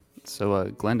So,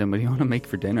 Glendon, what do you want to make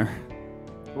for dinner?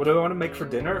 What do I want to make for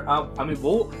dinner? I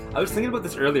was thinking about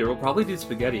this earlier. We'll probably do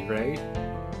spaghetti, right?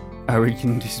 Are we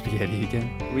going to do spaghetti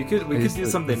again? We could do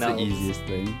something else. It's the easiest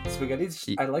thing. Spaghetti's.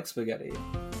 I like spaghetti.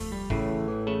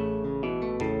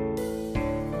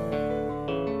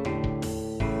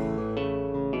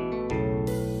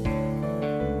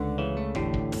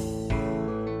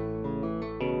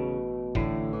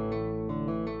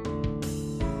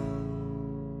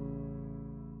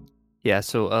 Yeah,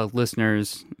 so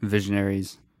listeners,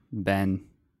 visionaries, Ben,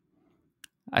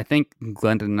 I think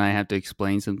Glendon and I have to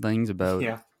explain some things about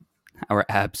our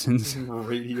absence.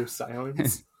 Radio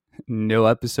silence. No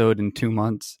episode in 2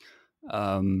 months.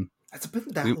 It's been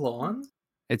that long?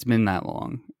 It's been that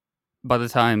long. By the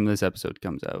time this episode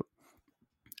comes out.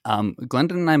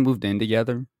 Glendon and I moved in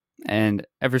together, and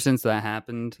ever since that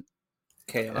happened,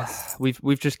 chaos.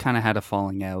 We've just kind of had a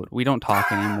falling out. We don't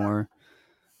talk anymore.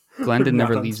 Glendon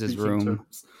never leaves his room.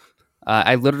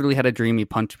 I literally had a dream he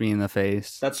punched me in the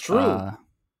face. That's true.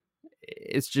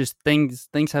 It's just things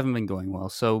haven't been going well,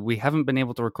 so we haven't been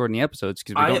able to record any episodes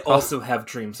because I also have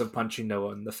dreams of punching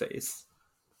Noah in the face.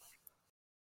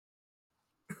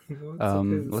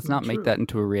 Let's not make that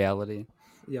into a reality.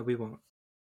 Yeah, we won't.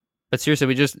 But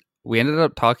seriously, we ended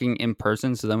up talking in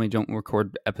person, so then we don't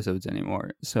record episodes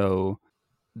anymore. So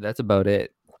that's about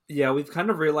it. Yeah, we've kind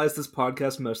of realized this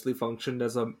podcast mostly functioned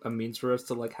as a means for us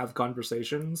to like have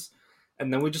conversations,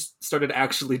 and then we just started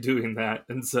actually doing that,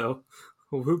 and so,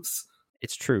 whoops.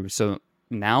 It's true. So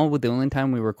now the only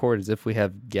time we record is if we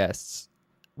have guests,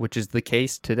 which is the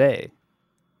case today.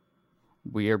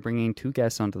 We are bringing 2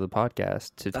 guests onto the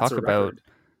podcast to talk about.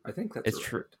 I think that's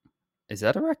true. Is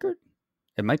that a record?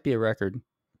 It might be a record.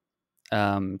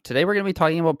 Today we're going to be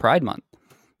talking about Pride Month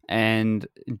and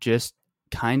just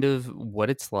kind of what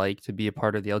it's like to be a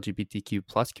part of the LGBTQ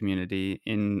plus community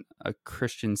in a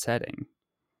Christian setting.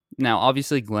 Now,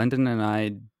 obviously, Glendon and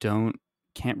I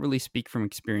can't really speak from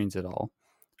experience at all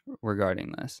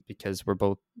regarding this because we're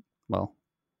both,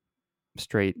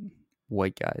 straight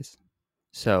white guys.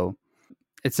 So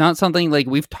it's not something like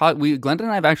Glendon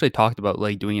and I have actually talked about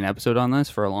like doing an episode on this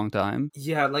for a long time.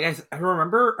 Yeah, like I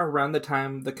remember around the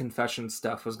time the confession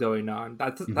stuff was going on.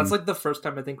 That's like the first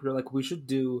time I think we were like, we should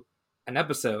do an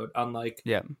episode on like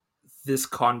this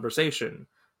conversation,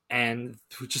 and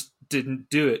we just didn't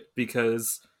do it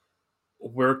because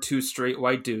we're 2 straight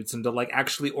white dudes, and to like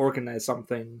actually organize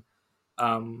something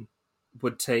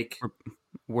would take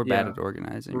we're bad at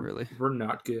organizing. Really, we're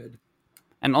not good.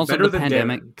 And also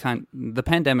the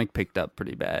pandemic picked up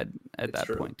pretty bad at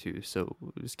that point too, so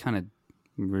it was kind of,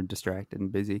 we're distracted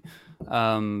and busy.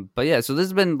 But yeah, so this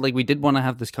has been like, we did want to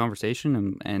have this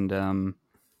conversation, and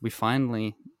we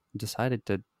finally decided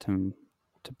to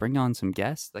bring on some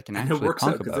guests that can actually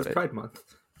talk about it. It's Pride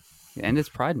Month. And it's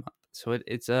Pride Month, so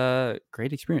it's a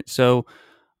great experience. So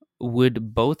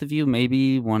would both of you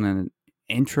maybe want to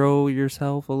intro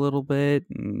yourself a little bit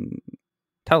and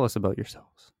tell us about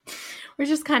yourselves? We're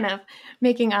just kind of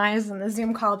making eyes in the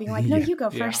Zoom call, being like, no, you go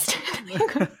first.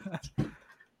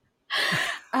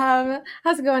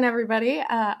 How's it going, everybody?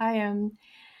 I am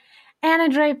Anna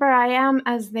Draper. I am,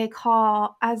 as they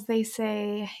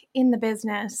say in the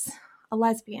business, a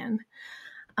lesbian.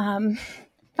 Fun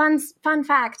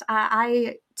fact,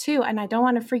 I too, and I don't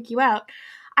want to freak you out,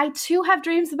 I too have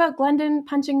dreams about Glendon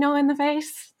punching Noah in the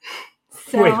face.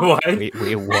 So, wait, what?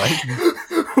 Wait, what?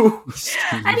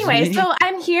 Anyway, so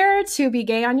I'm here to be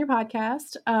gay on your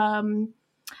podcast.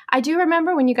 I do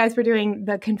remember when you guys were doing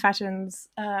the confessions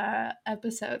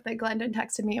episode that Glendon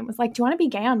texted me and was like, do you want to be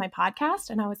gay on my podcast?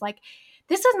 And I was like,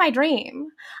 this is my dream.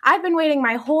 I've been waiting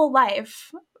my whole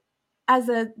life as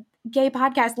a gay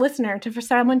podcast listener for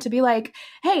someone to be like,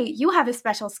 hey, you have a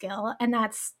special skill, and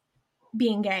that's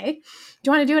being gay. Do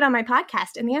you want to do it on my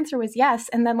podcast? And the answer was yes.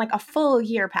 And then like a full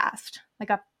year passed, like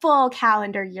a full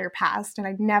calendar year passed, and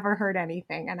I'd never heard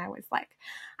anything. And I was like,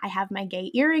 I have my gay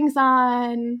earrings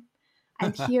on.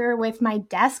 I'm here with my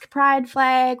desk pride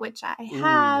flag, which I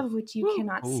have, which you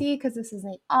cannot see because this is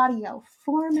an audio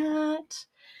format.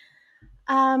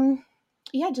 I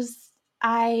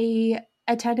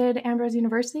attended Ambrose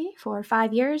University for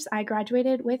 5 years. I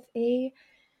graduated with a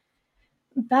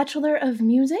Bachelor of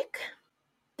Music.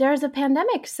 There's a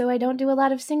pandemic, so I don't do a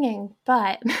lot of singing,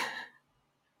 but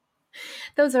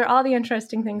those are all the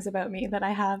interesting things about me that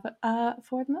I have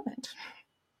for the moment.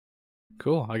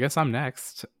 Cool. I guess I'm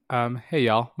next. Hey,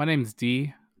 y'all. My name's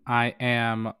Dee. I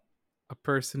am a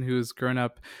person who's grown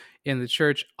up in the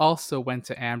church, also went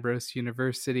to Ambrose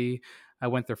University. I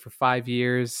went there for 5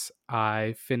 years.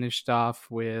 I finished off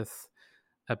with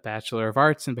a Bachelor of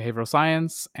Arts in Behavioral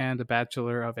Science and a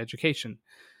Bachelor of Education.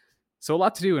 So a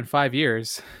lot to do in 5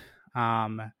 years.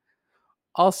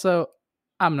 Also,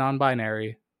 I'm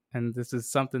non-binary, and this is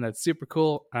something that's super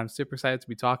cool. I'm super excited to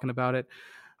be talking about it.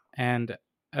 And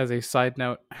as a side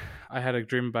note, I had a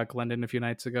dream about Glendon a few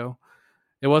nights ago.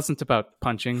 It wasn't about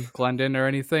punching Glendon or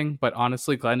anything, but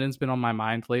honestly, Glendon's been on my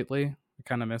mind lately. I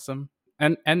kind of miss him,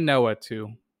 and Noah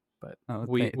too. But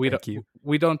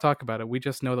we don't talk about it. We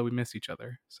just know that we miss each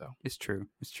other. So it's true.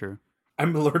 It's true.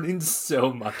 I'm learning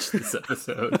so much this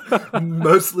episode,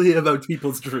 mostly about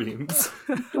people's dreams.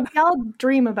 We all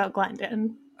dream about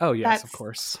Glendon. Oh yes, of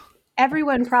course.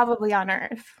 Everyone probably on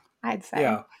Earth, I'd say.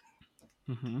 Yeah.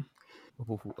 Mm-hmm.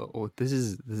 This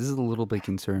is a little bit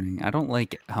concerning. I don't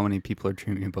like how many people are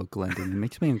dreaming about Glendon. It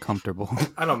makes me uncomfortable.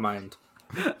 I don't mind.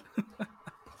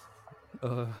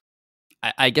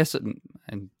 I guess,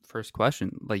 and first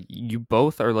question, like, you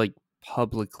both are like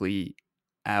publicly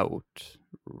out,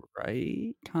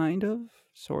 right? Kind of,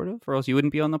 sort of, or else you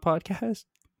wouldn't be on the podcast.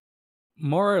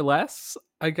 More or less,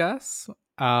 I guess.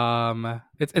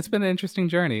 It's been an interesting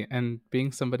journey, and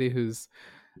being somebody who's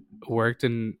worked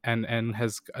and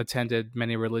has attended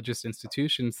many religious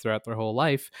institutions throughout their whole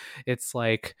life, it's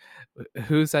like,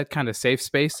 who's that kind of safe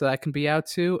space that I can be out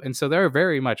to? And so there are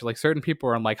very much like certain people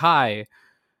where I'm like, hi,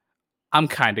 I'm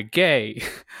kind of gay.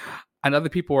 And other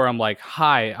people where I'm like,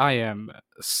 hi, I am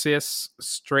cis,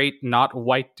 straight, not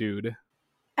white dude.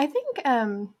 I think,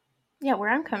 where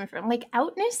I'm coming from, like,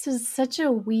 outness is such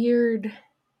a weird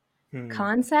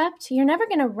concept. You're never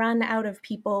going to run out of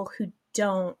people who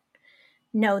don't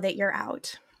know that you're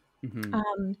out.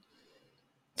 Mm-hmm.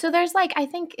 So there's like, I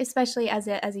think especially as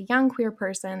a young queer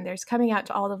person, there's coming out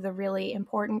to all of the really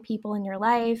important people in your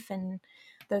life and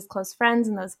those close friends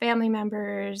and those family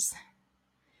members.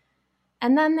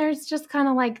 And then there's just kind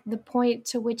of like the point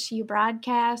to which you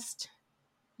broadcast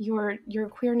your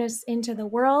queerness into the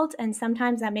world, and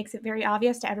sometimes that makes it very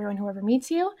obvious to everyone who ever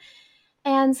meets you.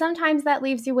 And sometimes that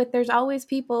leaves you with, there's always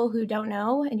people who don't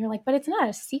know, and you're like, but it's not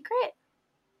a secret,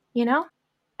 you know?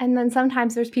 And then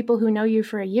sometimes there's people who know you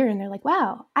for a year and they're like,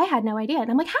 wow, I had no idea. And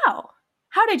I'm like, how?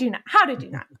 How did you not? How did you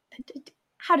not?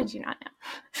 How did you not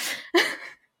know?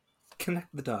 Connect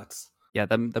the dots. Yeah,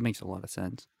 that makes a lot of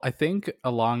sense. I think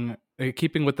along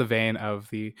keeping with the vein of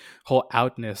the whole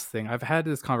outness thing, I've had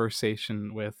this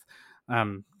conversation with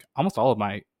almost all of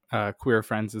my queer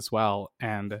friends as well,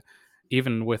 and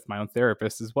even with my own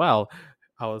therapist as well.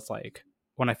 I was like,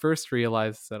 when I first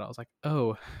realized that, I was like,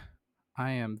 oh,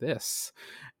 I am this.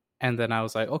 And then I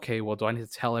was like, okay, well, do I need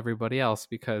to tell everybody else?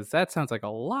 Because that sounds like a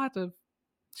lot of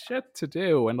shit to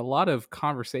do and a lot of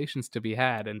conversations to be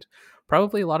had, and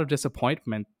probably a lot of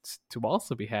disappointment to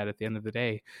also be had at the end of the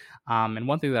day. And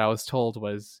one thing that I was told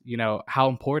was, how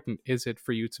important is it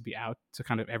for you to be out to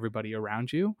kind of everybody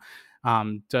around you?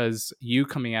 Does you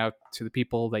coming out to the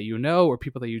people that you know or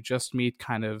people that you just meet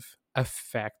kind of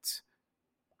affect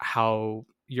how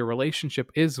your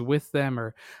relationship is with them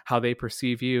or how they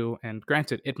perceive you? And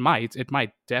granted, it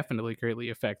might definitely greatly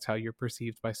affect how you're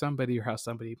perceived by somebody or how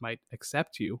somebody might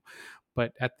accept you.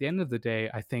 But at the end of the day,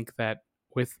 I think that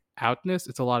with outness,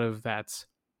 it's a lot of that,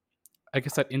 I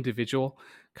guess, that individual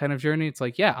kind of journey. It's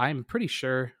like, yeah, I'm pretty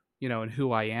sure, in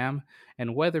who I am,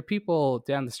 and whether people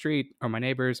down the street or my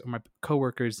neighbors or my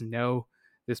coworkers know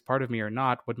this part of me or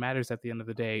not, what matters at the end of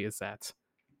the day is that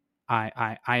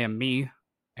I am me.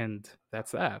 And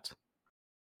that's that.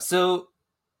 So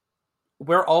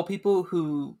we're all people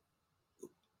who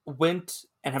went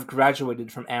and have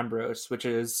graduated from Ambrose, which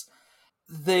is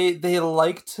they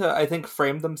like to, I think,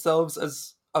 frame themselves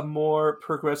as a more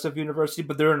progressive university,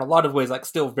 but they're in a lot of ways like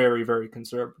still very, very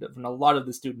conservative, and a lot of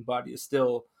the student body is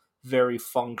still very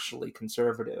functionally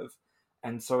conservative.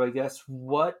 And so I guess,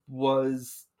 what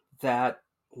was that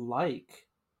like?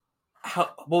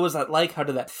 What was that like? How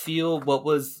did that feel? What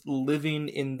was living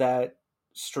in that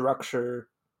structure?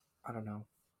 I don't know.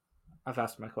 I've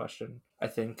asked my question. I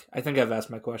think I've asked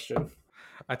my question.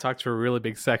 I talked to a really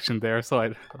big section there, so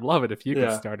I'd love it if you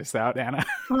could start us out, Anna.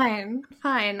 Fine.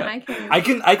 I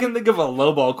can think of a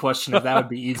lowball question if that would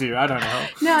be easier. I don't know.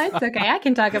 No, it's okay. I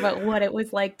can talk about what it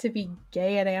was like to be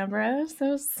gay at Ambrose. It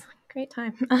was a great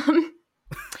time.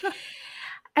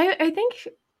 I think,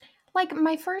 like,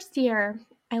 my first year,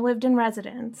 I lived in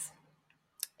residence,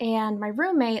 and my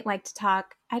roommate liked to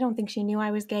talk. I don't think she knew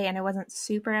I was gay, and I wasn't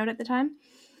super out at the time.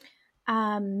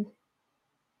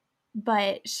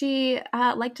 But she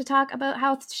liked to talk about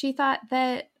how she thought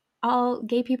that all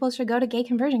gay people should go to gay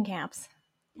conversion camps,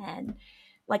 and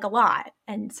like a lot.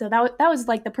 And so that was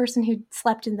like the person who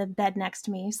slept in the bed next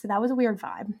to me. So that was a weird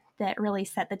vibe that really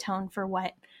set the tone for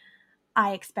what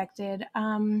I expected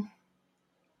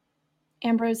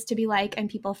Ambrose to be like and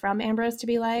people from Ambrose to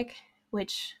be like,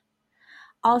 which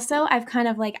also, I've kind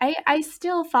of like, I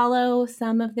still follow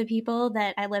some of the people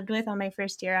that I lived with on my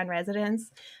first year on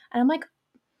residence. And I'm like,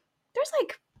 there's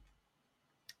like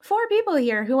 4 people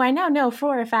here who I now know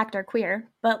for a fact are queer,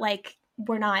 but like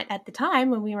we're not at the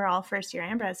time when we were all first year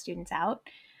Ambrose students out.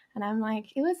 And I'm like,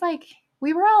 it was like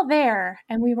we were all there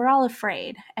and we were all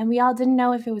afraid and we all didn't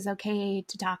know if it was okay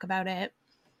to talk about it.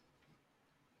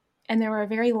 And there were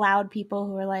very loud people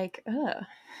who were like, ugh,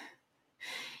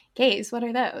 gays, what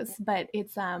are those? But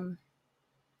it's the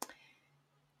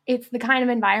kind of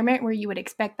environment where you would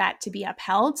expect that to be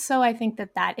upheld. So I think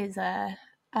that is a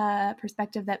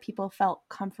perspective that people felt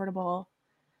comfortable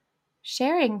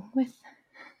sharing with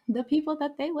the people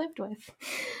that they lived with.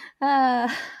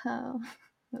 Oh,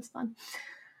 that's fun.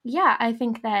 Yeah, I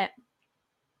think that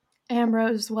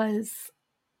Ambrose was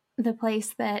the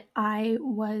place that I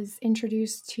was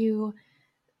introduced to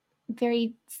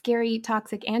very scary,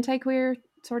 toxic, anti-queer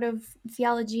sort of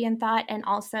theology and thought, and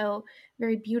also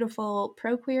very beautiful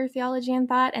pro-queer theology and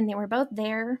thought, and they were both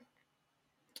there.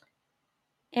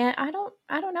 And I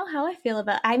don't know how I feel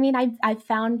about. I mean, I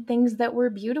found things that were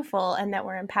beautiful and that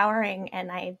were empowering,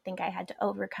 and I think I had to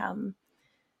overcome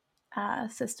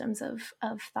systems of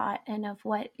thought and of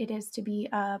what it is to be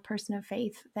a person of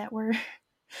faith that were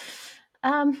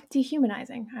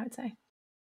dehumanizing, I would say.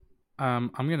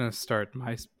 I'm gonna start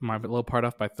my little part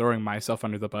off by throwing myself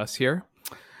under the bus here.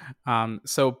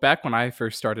 So back when I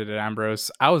first started at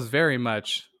Ambrose, I was very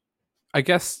much, I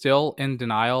guess, still in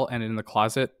denial and in the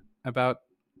closet about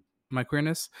my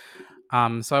queerness.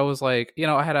 So I was like,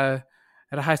 I had a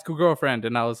high school girlfriend,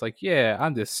 and I was like, yeah,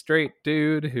 I'm this straight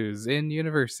dude who's in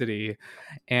university.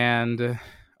 And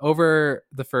over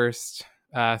the first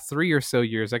 3 or so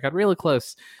years, I got really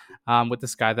close with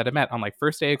this guy that I met on like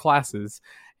first day of classes,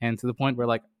 and to the point where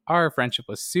like our friendship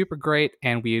was super great,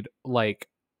 and we'd like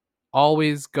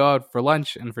always go out for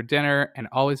lunch and for dinner, and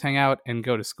always hang out and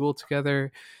go to school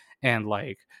together, and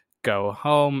like go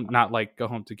home, not like go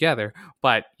home together,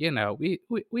 but we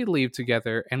leave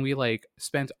together, and we like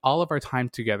spent all of our time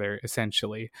together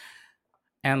essentially.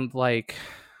 And like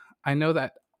I know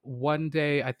that one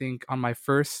day, I think on my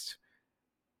fourth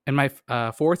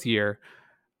year,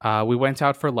 we went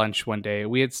out for lunch one day.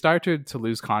 We had started to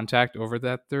lose contact over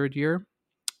that third year,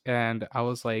 and I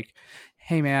was like,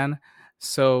 hey man,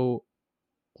 so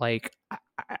like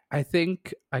I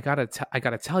think I gotta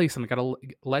tell you something. I gotta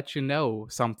let you know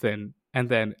something. And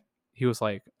then he was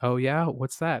like, "Oh yeah,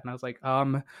 what's that?" And I was like,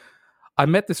 I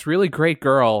met this really great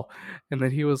girl." And then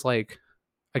he was like,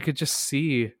 I could just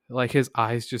see like his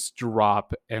eyes just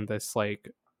drop, and this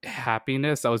like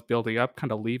happiness that was building up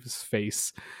kind of leave his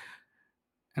face.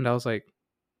 And I was like,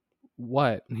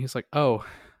 "What?" And he's like, "Oh,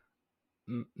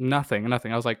 nothing."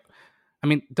 I was like, I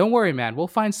mean, don't worry, man. We'll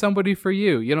find somebody for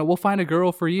you. We'll find a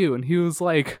girl for you. And he was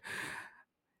like,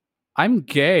 I'm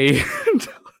gay.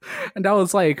 And I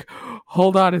was like,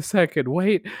 hold on a second.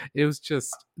 Wait. It was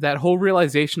just that whole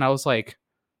realization. I was like,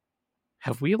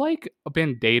 have we like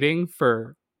been dating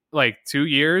for like 2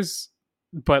 years?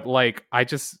 But like, I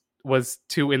just was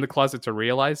too in the closet to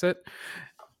realize it.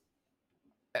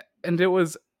 And it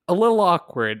was a little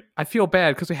awkward. I feel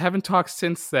bad because we haven't talked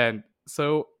since then.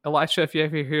 So, Elisha, if you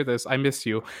ever hear this, I miss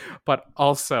you. But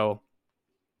also,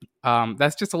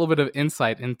 that's just a little bit of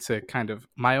insight into kind of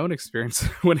my own experience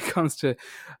when it comes to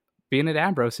being at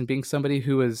Ambrose and being somebody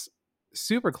who is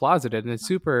super closeted and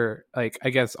super, like,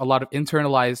 I guess a lot of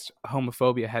internalized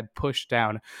homophobia had pushed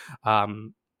down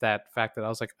that fact that I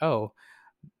was like, oh,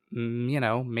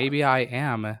 maybe I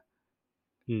am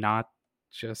not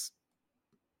just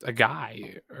a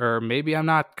guy, or maybe I'm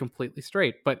not completely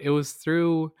straight. But it was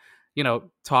through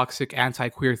toxic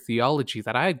anti-queer theology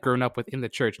that I had grown up with in the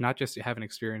church, not just having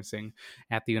experiencing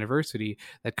at the university,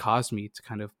 that caused me to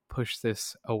kind of push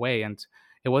this away. And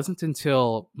it wasn't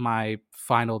until my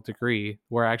final degree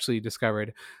where I actually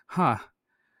discovered,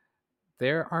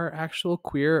 there are actual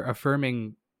queer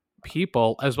affirming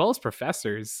people as well as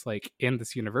professors like in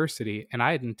this university. And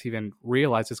I didn't even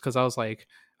realize this because I was like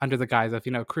under the guise of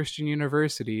Christian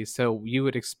university, so you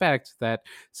would expect that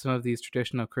some of these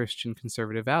traditional Christian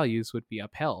conservative values would be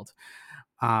upheld.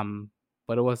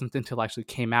 But it wasn't until I actually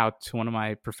came out to one of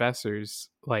my professors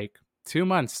like 2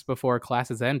 months before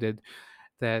classes ended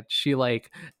that she like,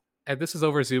 and this is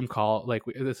over Zoom call, like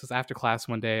this was after class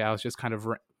one day, I was just kind of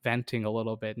venting a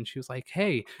little bit, and she was like,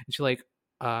 hey, and she like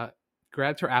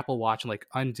grabbed her Apple Watch and like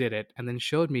undid it, and then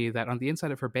showed me that on the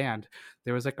inside of her band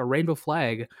there was like a rainbow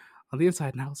flag on the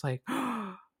inside. And I was like,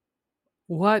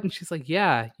 what? And she's like,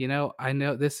 yeah, I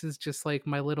know this is just like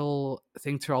my little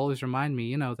thing to always remind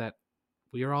me, that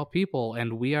we are all people,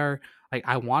 and we are like,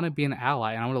 I want to be an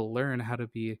ally, and I want to learn how to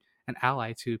be an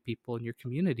ally to people in your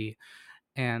community.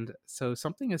 And so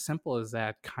something as simple as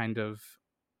that kind of,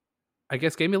 I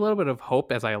guess, gave me a little bit of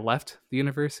hope as I left the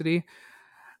university,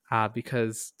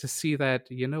 because to see that,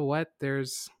 you know what,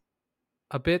 there's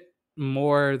a bit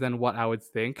more than what I would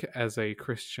think as a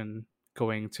Christian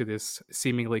going to this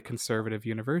seemingly conservative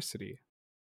university.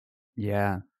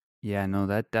 Yeah. Yeah, no,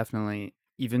 that definitely,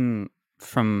 even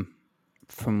from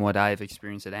what I've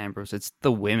experienced at Ambrose, it's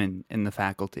the women in the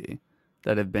faculty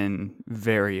that have been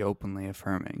very openly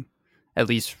affirming. At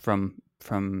least from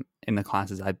in the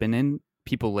classes I've been in,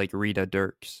 people like Rita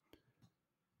Dirks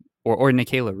or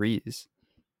Nikayla Rees,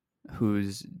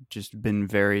 who's just been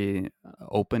very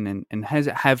open and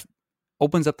have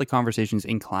opens up the conversations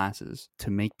in classes to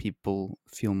make people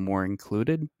feel more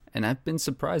included. And I've been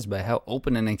surprised by how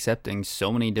open and accepting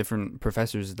so many different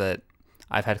professors that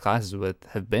I've had classes with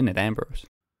have been at Ambrose.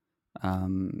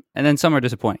 And then some are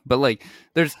disappointing, but like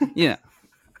there's, you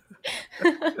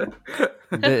know,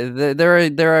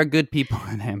 there are good people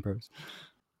in Ambrose.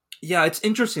 Yeah, it's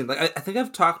interesting. Like I think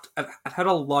I've had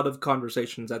a lot of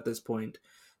conversations at this point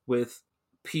with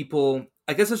people,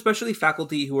 I guess especially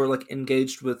faculty who are like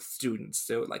engaged with students,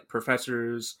 so like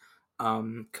professors,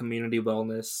 community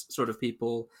wellness sort of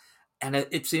people, and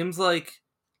it seems like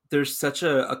there's such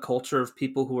a culture of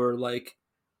people who are like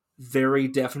very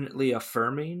definitely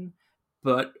affirming,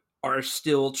 but are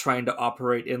still trying to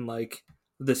operate in like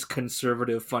this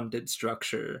conservative funded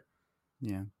structure.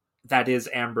 Yeah. That is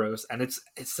Ambrose, and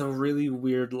it's a really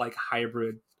weird like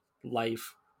hybrid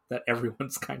life that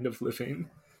everyone's kind of living.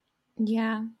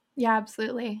 Yeah,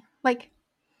 absolutely. Like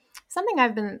something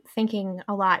I've been thinking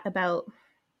a lot about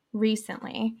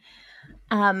recently,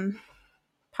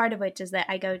 part of which is that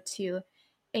I go to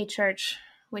a church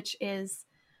which is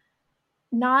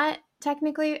not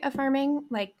technically affirming.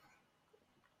 Like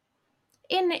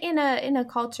in a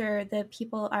culture, the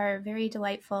people are very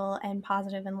delightful and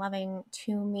positive and loving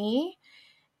to me.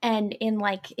 And in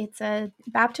like, it's a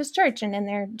Baptist church, and in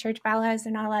their church bylaws,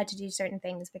 they're not allowed to do certain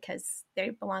things because they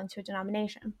belong to a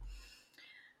denomination.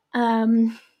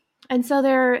 And so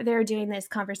they're doing this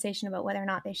conversation about whether or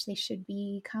not they should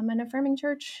become an affirming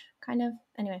church, kind of.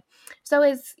 Anyway, so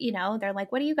is, you know, they're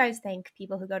like, what do you guys think,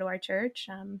 people who go to our church?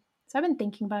 So I've been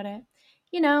thinking about it,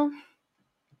 you know,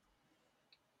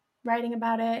 writing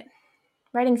about it,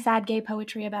 writing sad gay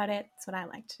poetry about it. That's what I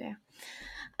like to do.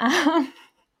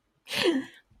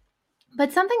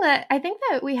 But something that I think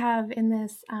that we have in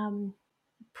this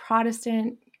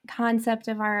Protestant concept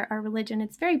of our religion,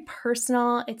 it's very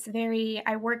personal. It's very,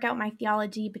 I work out my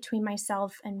theology between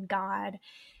myself and God.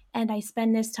 And I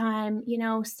spend this time, you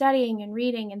know, studying and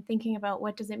reading and thinking about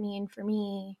what does it mean for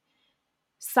me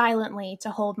silently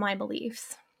to hold my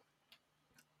beliefs.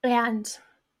 And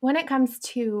when it comes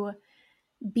to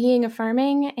being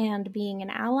affirming and being an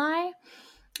ally,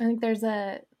 I think there's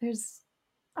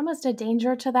almost a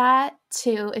danger to that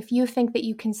too. If you think that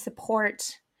you can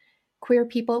support queer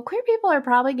people are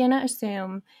probably going to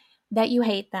assume that you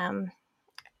hate them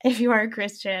if you are a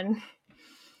Christian.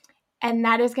 And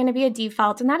that is going to be a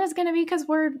default. And that is going to be because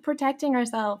we're protecting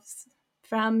ourselves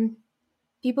from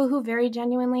people who very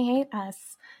genuinely hate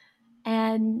us.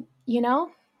 And, you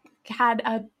know, had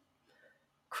a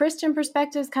Christian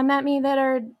perspectives come at me that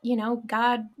are, you know,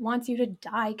 God wants you to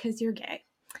die because you're gay.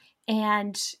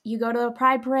 And you go to a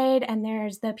pride parade and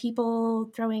there's the people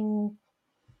throwing,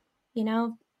 you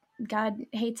know, God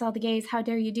hates all the gays. How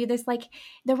dare you do this? Like,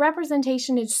 the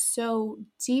representation is so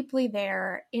deeply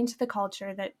there into the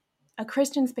culture that a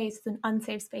Christian space is an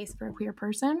unsafe space for a queer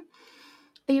person,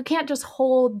 that you can't just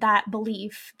hold that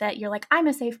belief that you're like, I'm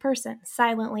a safe person,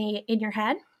 silently in your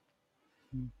head,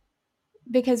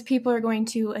 because people are going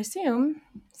to assume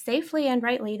safely and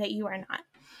rightly that you are not.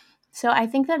 So I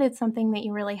think that it's something that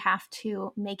you really have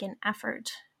to make an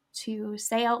effort to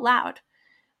say out loud,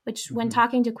 which when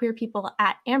talking to queer people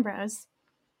at Ambrose,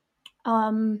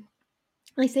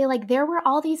 they say, like, there were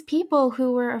all these people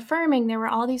who were affirming, there were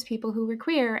all these people who were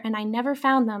queer, and I never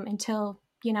found them until,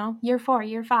 you know, year 4,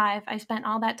 year 5. I spent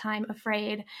all that time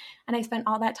afraid, and I spent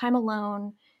all that time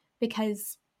alone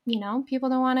because, you know, people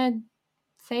don't want to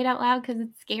say it out loud because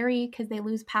it's scary, because they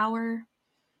lose power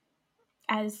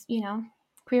as, you know,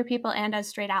 queer people and as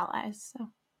straight allies. So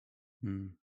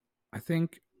I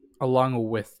think along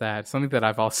with that, something that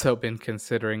I've also been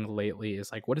considering lately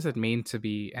is like, what does it mean to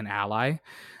be an ally?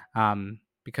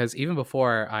 Because even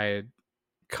before I had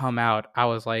come out, I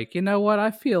was like, you know what?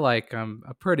 I feel like I'm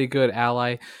a pretty good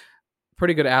ally.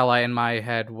 Pretty good ally in my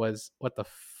head was, what the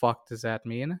fuck does that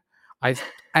mean?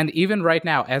 And even right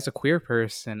now, as a queer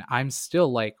person, I'm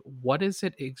still like, what does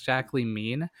it exactly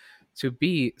mean to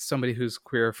be somebody who's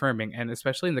queer affirming, and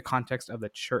especially in the context of the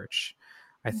church.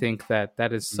 I think that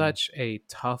that is such a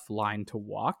tough line to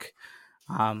walk.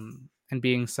 And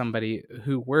being somebody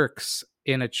who works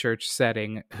in a church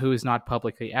setting who is not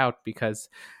publicly out, because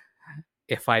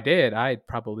if I did, I'd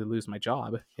probably lose my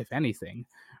job, if anything,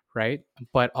 right?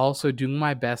 But also doing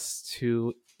my best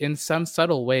to, in some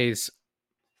subtle ways,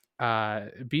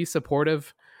 be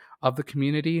supportive of the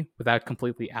community without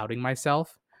completely outing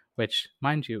myself, which,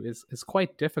 mind you, is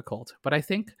quite difficult. But I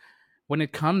think when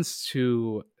it comes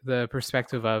to the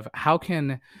perspective of how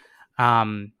can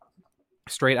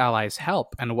straight allies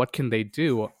help and what can they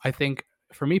do, I think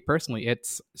for me personally,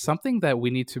 it's something that we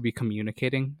need to be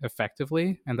communicating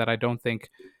effectively, and that I don't think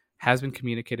has been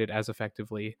communicated as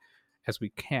effectively as we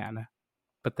can.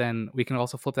 But then we can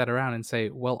also flip that around and say,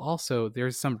 well, also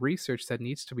there's some research that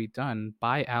needs to be done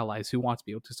by allies who want to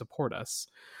be able to support us.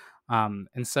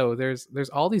 And so there's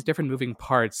all these different moving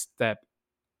parts that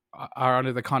are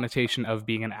under the connotation of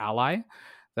being an ally,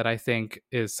 that I think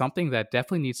is something that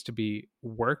definitely needs to be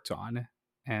worked on.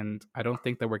 And I don't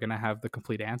think that we're going to have the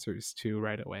complete answers to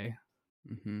right away.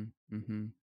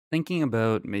 Thinking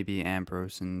about maybe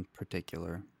Ambrose in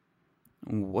particular,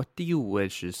 what do you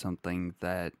wish is something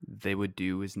that they would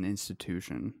do as an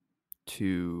institution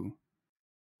to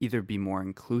either be more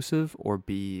inclusive or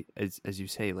be, as you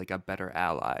say, like a better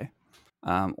ally,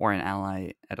 or an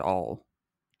ally at all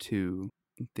to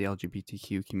the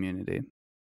LGBTQ community?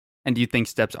 And do you think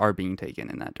steps are being taken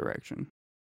in that direction?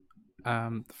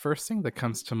 The first thing that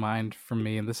comes to mind for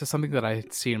me, and this is something that I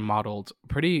had seen modeled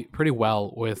pretty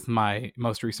well with my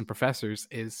most recent professors,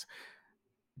 is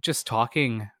just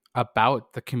talking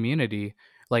about the community,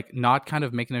 like not kind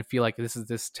of making it feel like this is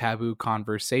this taboo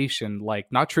conversation, like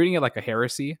not treating it like a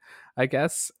heresy. I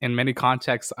guess in many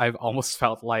contexts, I've almost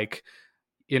felt like,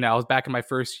 I was back in my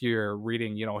first year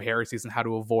reading, heresies and how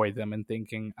to avoid them, and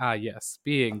thinking, yes,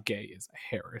 being gay is a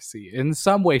heresy in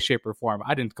some way, shape, or form.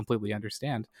 I didn't completely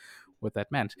understand what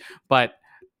that meant, but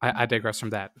I digress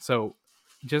from that. So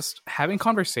just having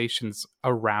conversations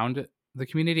around the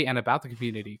community and about the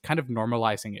community, kind of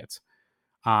normalizing it,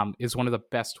 is one of the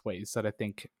best ways that I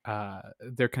think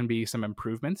there can be some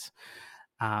improvements.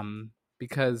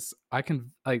 Because I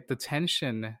can, like, the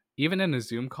tension, even in a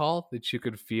Zoom call, that you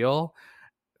could feel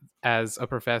as a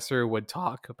professor would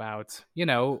talk about,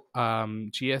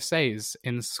 GSAs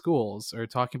in schools, or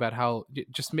talking about how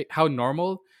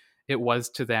normal it was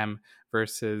to them,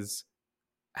 versus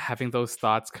having those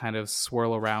thoughts kind of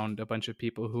swirl around a bunch of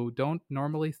people who don't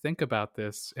normally think about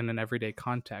this in an everyday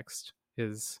context.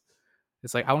 It's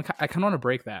like I kind of want to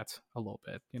break that a little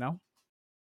bit,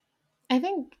 I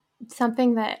think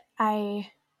something that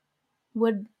I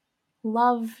would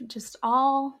love just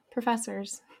all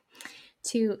professors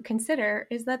to consider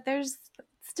is that there's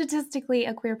statistically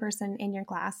a queer person in your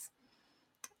class,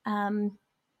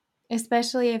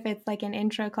 especially if it's like an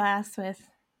intro class with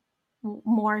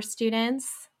more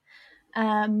students.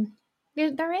 They're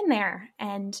in there,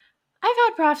 and I've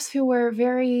had profs who were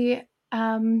very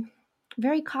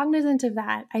very cognizant of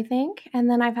that, I think, and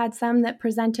then I've had some that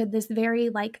presented this very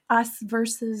like us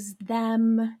versus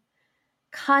them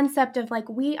concept of like,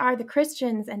 we are the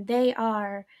Christians and they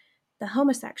are the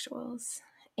homosexuals,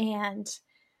 and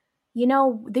we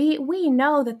know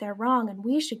that they're wrong and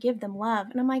we should give them love.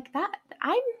 And I'm like, that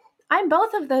I'm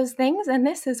both of those things, and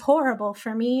this is horrible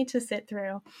for me to sit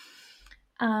through.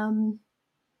 So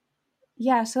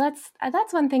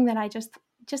that's one thing that I just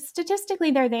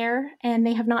statistically, they're there and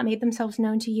they have not made themselves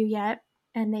known to you yet,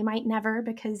 and they might never,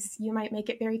 because you might make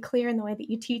it very clear in the way that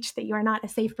you teach that you are not a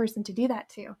safe person to do that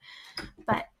to.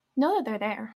 But know that they're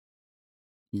there.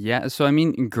 Yeah, so I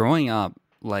mean, growing up,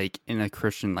 like in a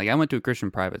Christian, like I went to a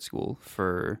Christian private school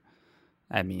for,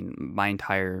 my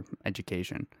entire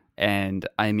education. And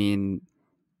I mean,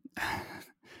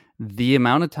 the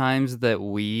amount of times that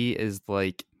we as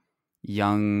like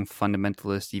young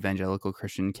fundamentalist evangelical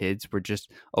Christian kids were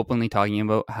just openly talking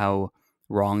about how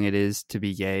wrong it is to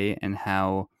be gay, and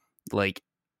how like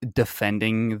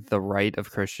defending the right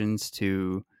of Christians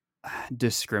to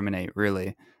discriminate,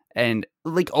 really, and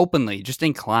like openly, just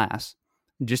in class,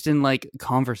 just in like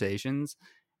conversations,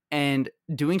 and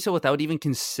doing so without even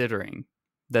considering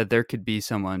that there could be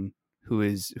someone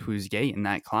who's gay in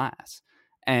that class.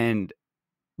 And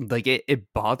like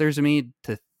it bothers me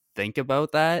to think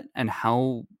about that, and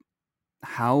how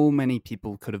many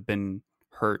people could have been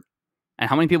hurt, and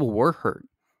how many people were hurt.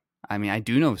 I mean, I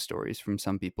do know stories from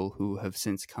some people who have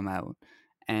since come out,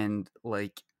 and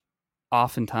like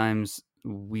oftentimes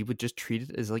we would just treat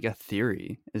it as like a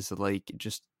theory, as like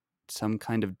just some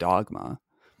kind of dogma,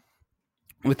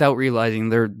 without realizing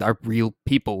there are real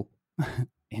people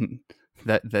in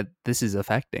that this is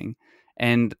affecting.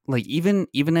 And like even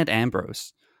at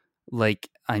Ambrose, like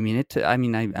I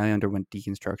underwent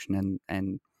deconstruction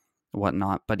and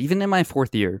whatnot, but even in my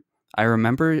 4th year, I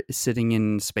remember sitting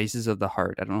in Spaces of the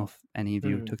Heart. I don't know if any of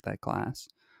you took that class.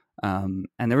 And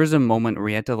there was a moment where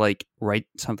we had to like write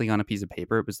something on a piece of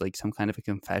paper. It was like some kind of a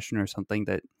confession or something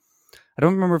that I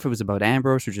don't remember if it was about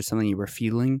Ambrose or just something you were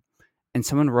feeling. And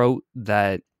someone wrote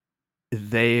that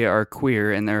they are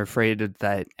queer and they're afraid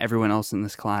that everyone else in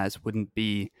this class wouldn't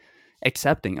be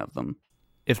accepting of them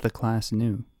if the class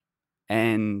knew.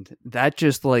 And that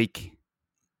just like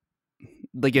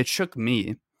it shook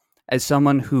me as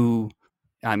someone who,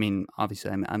 I mean,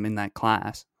 obviously I'm in that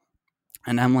class,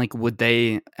 and I'm like,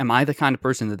 am I the kind of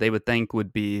person that they would think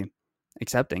would be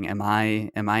accepting? Am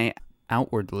I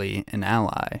outwardly an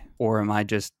ally, or am I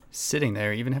just sitting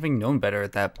there, even having known better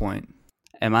at that point?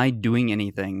 Am I doing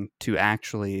anything to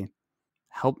actually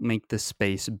help make this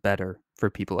space better for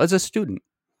people as a student?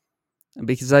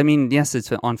 Because I mean, yes,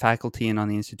 it's on faculty and on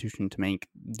the institution to make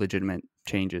legitimate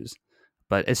changes,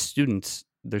 but as students,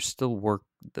 there's still work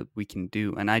that we can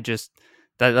do. And I just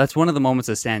that's one of the moments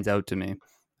that stands out to me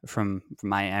from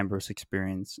my Ambrose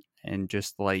experience. And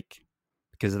just like,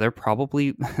 because they're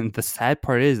probably the sad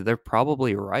part is they're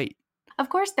probably right. Of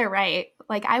course they're right.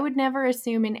 Like, I would never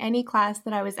assume in any class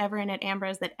that I was ever in at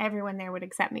Ambrose that everyone there would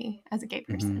accept me as a gay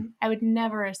person. Mm-hmm. I would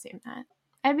never assume that.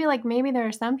 I'd be like, maybe there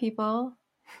are some people.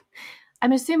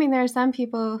 I'm assuming there are some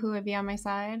people who would be on my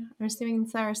side. I'm assuming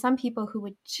there are some people who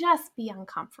would just be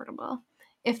uncomfortable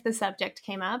if the subject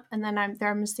came up. And then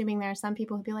I'm assuming there are some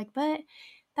people who'd be like, but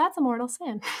that's a mortal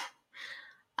sin.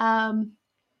 I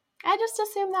just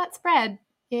assume that spread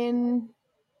in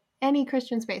any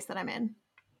Christian space that I'm in.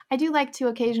 I do like to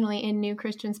occasionally in new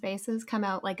Christian spaces come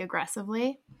out like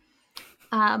aggressively.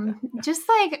 Just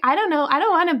like, I don't know, I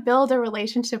don't want to build a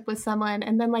relationship with someone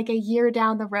and then like a year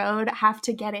down the road have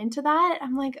to get into that.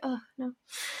 I'm like, oh no.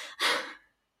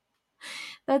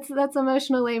 That's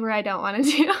emotional labor I don't want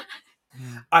to do.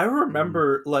 I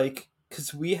remember like,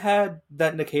 because we had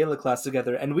that Nikayla class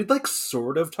together and we'd like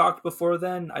sort of talked before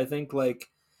then. I think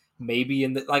like maybe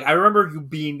in the, like, I remember you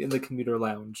being in the commuter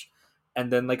lounge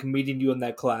and then like meeting you in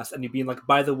that class and you being like,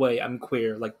 by the way, I'm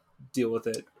queer, like deal with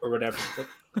it or whatever.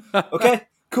 Like, okay,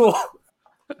 cool.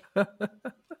 I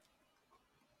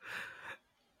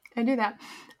do that.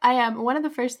 I one of the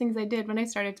first things I did when I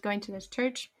started going to this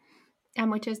church,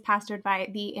 which is pastored by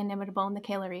the inimitable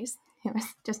Nikayla Reese, who was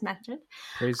just mentioned,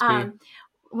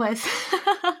 was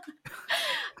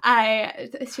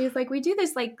she was like, we do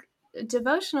this like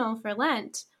devotional for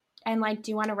Lent. And like, do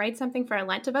you want to write something for a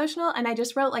Lent devotional? And I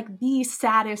just wrote like the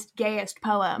saddest, gayest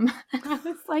poem. And I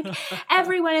was like,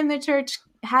 everyone in the church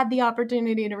had the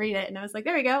opportunity to read it. And I was like,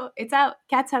 there we go. It's out.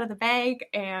 Cat's out of the bag.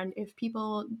 And if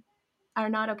people are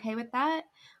not okay with that,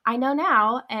 I know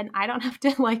now. And I don't have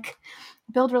to like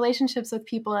build relationships with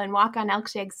people and walk on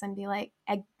eggshells and be like,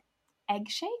 egg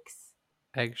shakes?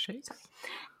 Egg shakes?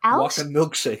 Walk on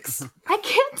milkshakes. I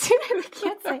can't do it. I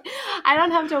can't say. I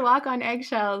don't have to walk on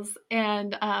eggshells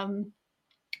and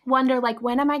wonder like,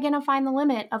 when am I going to find the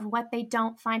limit of what they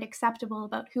don't find acceptable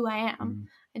about who I am?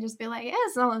 And just be like, yeah,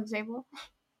 it's not on the table.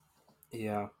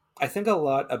 Yeah. I think a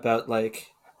lot about like,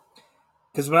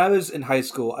 because when I was in high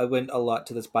school, I went a lot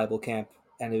to this Bible camp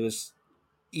and it was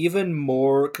even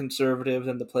more conservative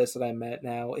than the place that I'm at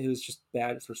now. It was just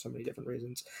bad for so many different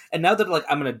reasons. And now that like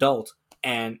I'm an adult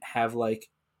and have like,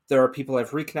 there are people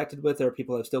I've reconnected with, there are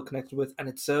people I've still connected with, and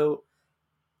it's so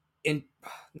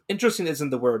interesting isn't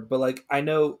the word, but like I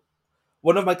know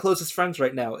one of my closest friends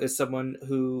right now is someone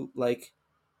who like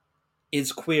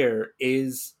is queer,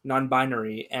 is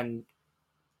non-binary, and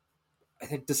I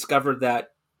think discovered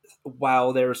that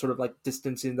while they were sort of like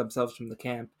distancing themselves from the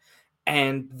camp,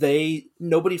 and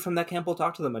nobody from that camp will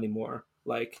talk to them anymore.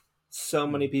 Like so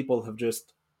many people have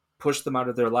just pushed them out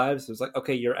of their lives. It was like,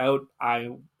 okay, you're out.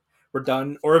 We're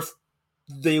done. Or if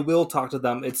they will talk to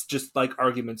them, it's just like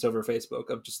arguments over Facebook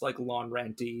of just like lawn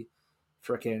ranty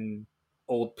freaking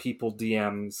old people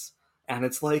DMs. And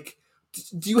it's like,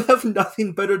 do you have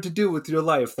nothing better to do with your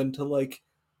life than to like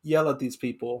yell at these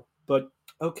people? But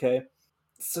okay.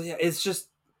 So yeah, it's just,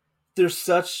 there's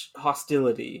such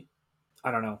hostility.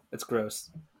 I don't know. It's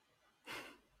gross.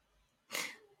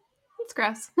 It's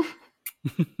gross.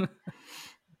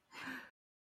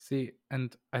 See,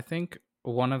 and I think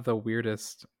one of the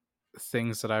weirdest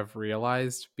things that I've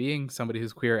realized being somebody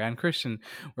who's queer and Christian,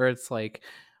 where it's like,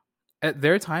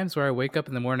 there are times where I wake up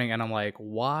in the morning and I'm like,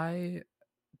 why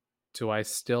do I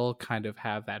still kind of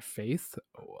have that faith?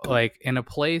 Like in a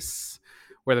place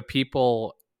where the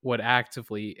people would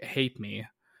actively hate me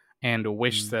and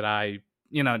wish that I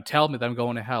tell me that I'm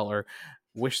going to hell, or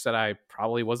wish that I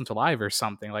probably wasn't alive or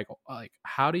something. Like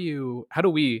how do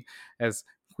we as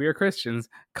queer Christians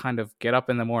kind of get up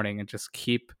in the morning and just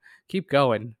keep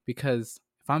going? Because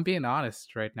if I'm being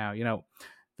honest right now,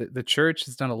 the church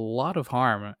has done a lot of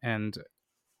harm, and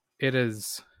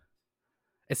it's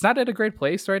not at a great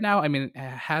place right now. I mean,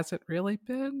 has it really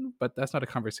been? But that's not a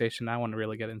conversation I want to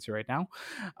really get into right now.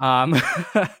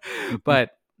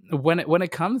 But when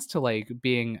it comes to like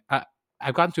being,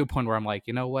 I've gotten to a point where I'm like,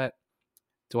 you know what?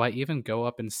 Do I even go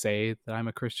up and say that I'm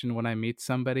a Christian when I meet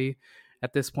somebody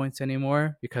at this point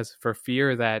anymore? Because for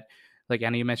fear that, like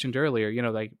Annie mentioned earlier,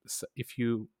 like if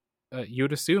you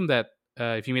would assume that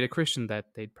if you meet a Christian that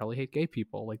they'd probably hate gay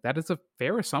people. Like that is a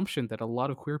fair assumption that a lot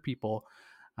of queer people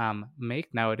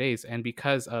make nowadays. And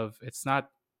because of, it's sad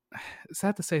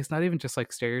to say, it's not even just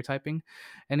like stereotyping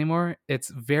anymore. It's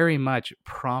very much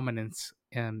prominence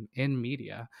in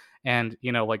media. And,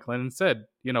 like Lennon said,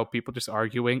 people just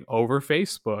arguing over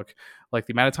Facebook. Like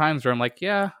the amount of times where I'm like,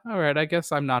 yeah, all right, I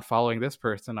guess I'm not following this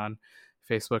person on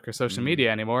Facebook or social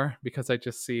media anymore, because I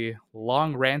just see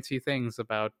long ranty things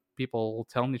about people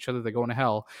telling each other they're going to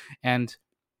hell. And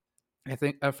I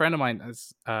think a friend of mine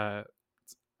has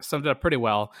summed it up pretty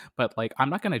well, but like, I'm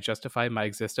not going to justify my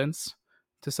existence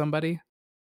to somebody.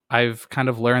 I've kind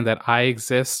of learned that I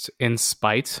exist in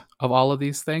spite of all of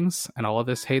these things and all of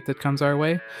this hate that comes our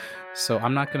way. So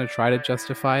I'm not going to try to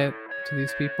justify it to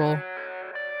these people.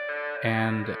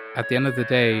 And at the end of the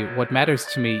day, what matters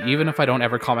to me, even if I don't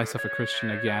ever call myself a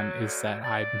Christian again, is that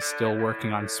I'm still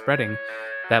working on spreading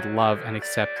that love and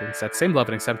acceptance, that same love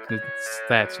and acceptance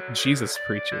that Jesus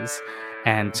preaches.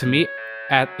 And to me,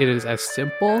 it is as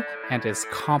simple and as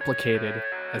complicated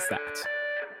as that.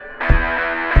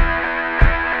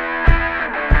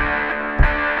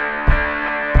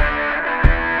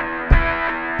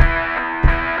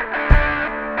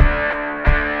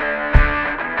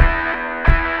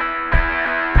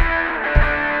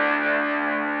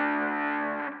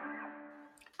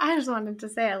 I just wanted to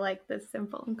say I like this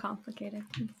simple and complicated.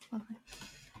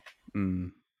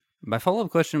 My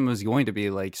follow-up question was going to be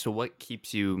like, so what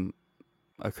keeps you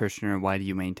a Christian, or why do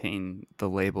you maintain the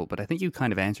label? But I think you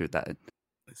kind of answered that.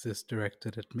 Is this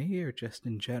directed at me or just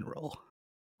in general?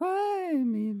 I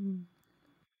mean,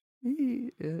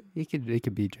 it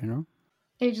could be general.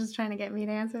 Are you just trying to get me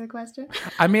to answer the question?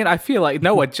 I mean, I feel like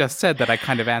Noah just said that I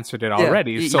kind of answered it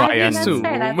already, so I assume.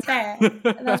 That's fair.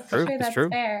 That's true. That's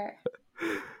fair.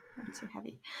 Not too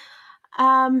heavy.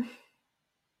 I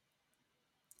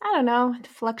don't know. It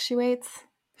fluctuates.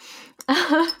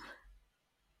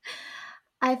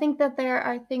 I think that there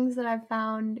are things that I've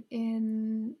found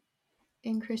in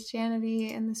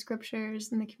Christianity, in the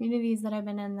scriptures, in the communities that I've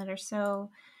been in that are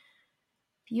so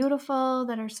beautiful,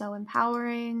 that are so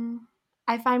empowering.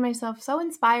 I find myself so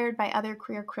inspired by other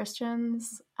queer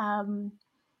Christians who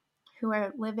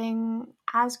are living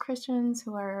as Christians,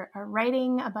 who are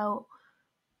writing about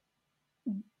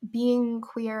being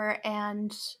queer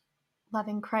and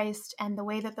loving Christ, and the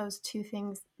way that those two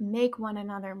things make one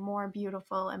another more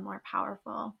beautiful and more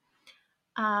powerful.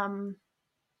 I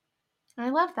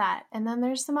love that. And then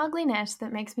there's some ugliness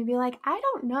that makes me be like, I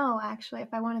don't know actually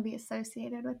if I want to be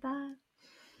associated with that.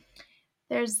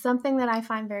 There's something that I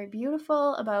find very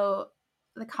beautiful about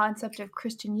the concept of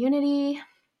Christian unity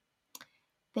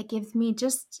that gives me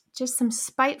just some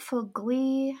spiteful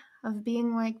glee of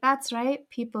being like, that's right,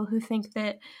 people who think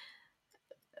that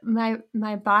my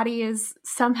body is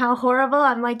somehow horrible.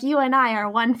 I'm like, you and I are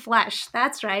one flesh.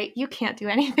 That's right. You can't do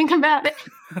anything about it.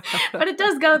 But it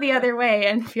does go the other way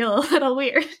and feel a little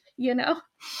weird,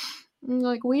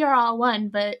 Like, we are all one,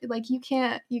 but like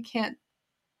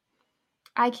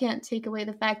I can't take away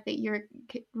the fact that you're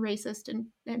racist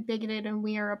and bigoted and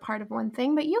we are a part of one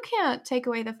thing, but you can't take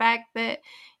away the fact that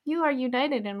you are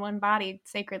united in one body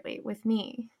sacredly with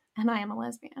me, and I am a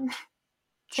lesbian.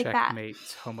 Take Checkmate,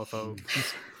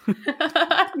 homophobes.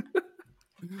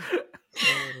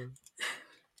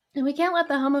 And we can't let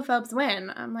the homophobes win.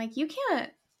 I'm like, you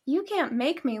can't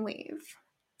make me leave.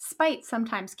 Spite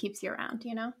sometimes keeps you around,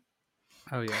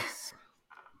 Oh yes,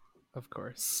 of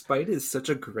course. Spite is such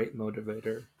a great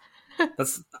motivator.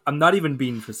 I'm not even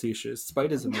being facetious.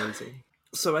 Spite is amazing.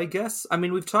 So I guess,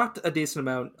 we've talked a decent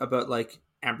amount about like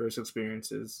Ambrose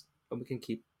experiences, and we can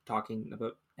keep talking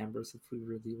about Ambrose if we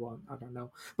really want. I don't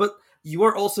know. But you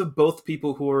are also both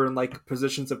people who are in like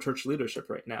positions of church leadership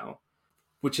right now,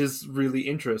 which is really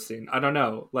interesting. I don't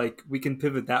know. Like, we can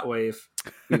pivot that way if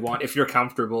we want, if you're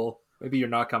comfortable. Maybe you're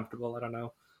not comfortable. I don't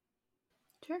know.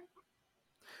 Sure.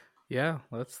 Yeah,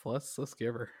 let's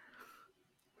give her.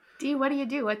 Dee, what do you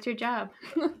do? What's your job?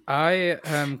 I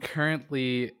am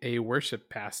currently a worship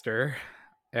pastor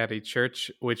at a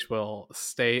church which will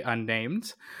stay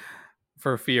unnamed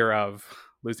for fear of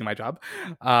losing my job.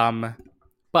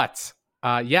 But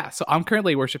so I'm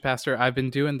currently a worship pastor. I've been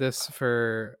doing this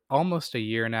for almost a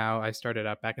year now. I started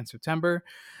up back in September.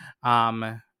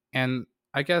 And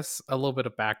I guess a little bit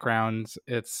of background.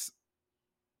 It's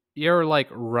your like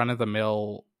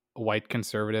run-of-the-mill white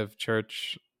conservative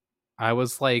church. I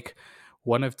was like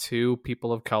one of two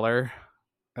people of color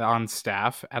on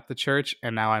staff at the church,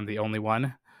 and now I'm the only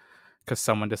one because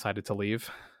someone decided to leave.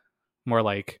 More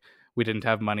like we didn't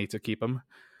have money to keep them,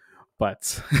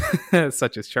 but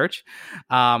such is church.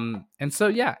 And so,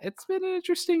 yeah, it's been an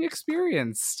interesting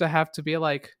experience to have to be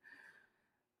like,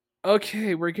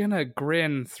 okay, we're gonna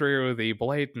grin through the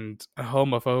blatant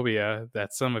homophobia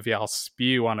that some of y'all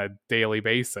spew on a daily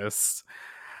basis.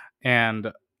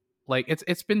 And like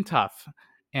it's been tough.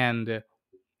 And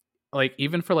like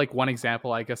even for like one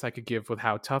example I guess I could give with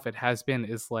how tough it has been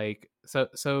is like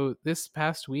so this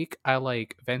past week I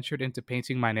like ventured into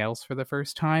painting my nails for the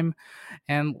first time,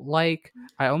 and like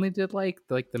I only did like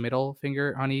the middle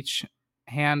finger on each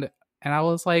hand, and I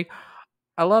was like,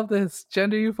 I love this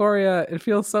gender euphoria, it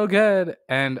feels so good.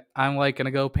 And I'm like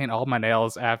gonna go paint all my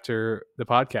nails after the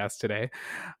podcast today.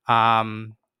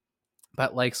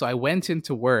 But like, so I went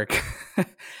into work.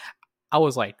 I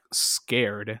was like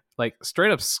scared, like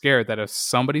straight up scared that if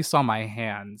somebody saw my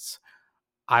hands,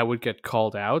 I would get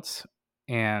called out.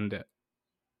 And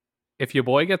if your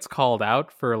boy gets called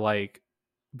out for like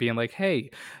being like,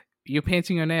 hey, you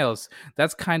painting your nails,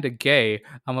 that's kind of gay,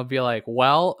 I'm gonna be like,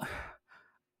 well,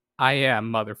 I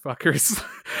am, motherfuckers.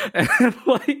 And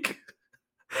like,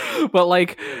 but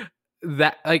like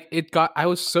that, like I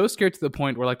was so scared to the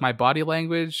point where like my body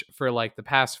language for like the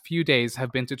past few days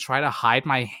have been to try to hide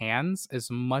my hands as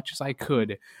much as I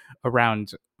could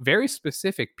around very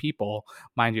specific people.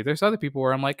 Mind you, there's other people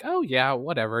where I'm like, oh yeah,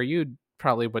 whatever, you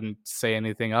probably wouldn't say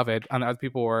anything of it. And other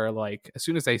people were like, as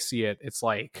soon as they see it, it's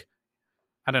like,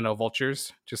 I don't know,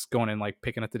 vultures just going and like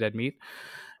picking at the dead meat.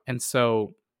 And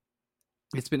so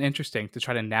it's been interesting to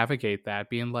try to navigate that,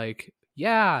 being like,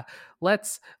 yeah,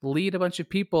 let's lead a bunch of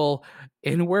people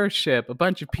in worship, a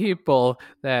bunch of people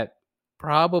that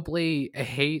probably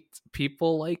hate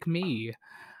people like me,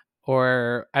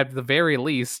 or at the very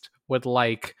least would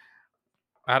like,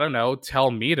 I don't know, tell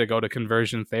me to go to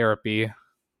conversion therapy.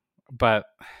 But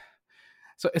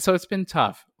so it's been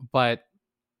tough. But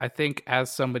I think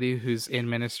as somebody who's in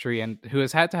ministry and who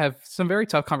has had to have some very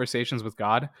tough conversations with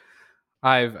God,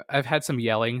 I've had some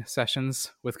yelling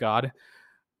sessions with God,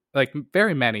 like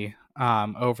very many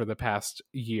over the past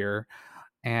year,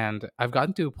 and I've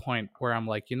gotten to a point where I'm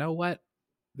like, you know what,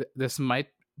 this might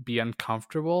be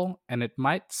uncomfortable and it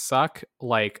might suck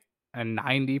like a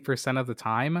 90% of the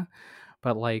time,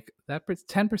 but like that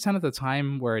 10% of the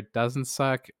time where it doesn't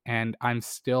suck and I'm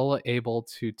still able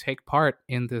to take part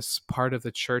in this part of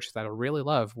the church that I really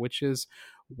love, which is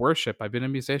worship. I've been a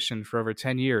musician for over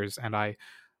 10 years and I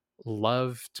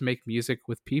love to make music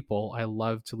with people. I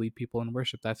love to lead people in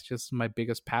worship. That's just my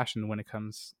biggest passion when it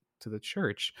comes to the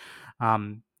church.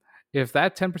 If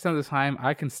that 10% of the time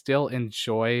I can still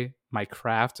enjoy my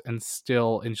craft and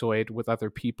still enjoy it with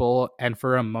other people, and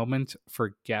for a moment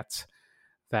forget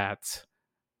that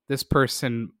this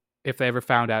person, if they ever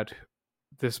found out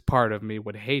this part of me,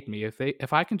 would hate me,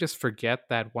 if I can just forget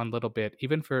that one little bit,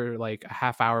 even for like a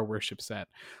half-hour worship set,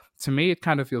 to me it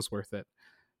kind of feels worth it,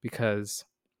 because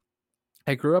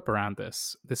I grew up around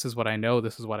this. This is what I know.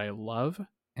 This is what I love.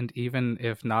 And even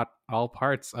if not all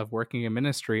parts of working in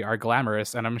ministry are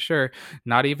glamorous, and I'm sure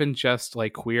not even just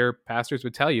like queer pastors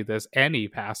would tell you this, any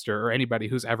pastor or anybody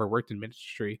who's ever worked in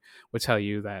ministry would tell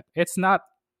you that it's not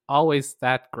always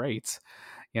that great.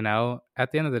 You know,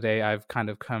 at the end of the day, I've kind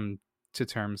of come to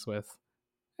terms with,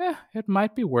 it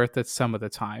might be worth it some of the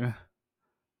time.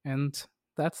 And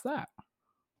that's that.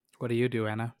 What do you do,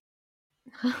 Anna?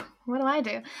 What do I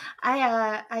do?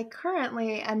 I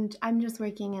currently I'm just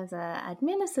working as a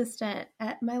admin assistant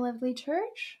at my lovely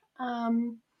church,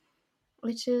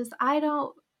 which is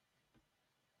it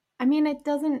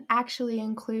doesn't actually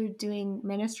include doing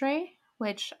ministry,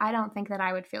 which I don't think that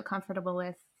I would feel comfortable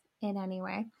with in any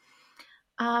way.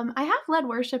 I have led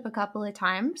worship a couple of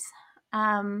times.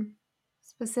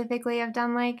 Specifically, I've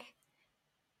done like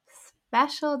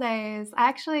special days.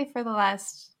 Actually,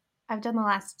 I've done the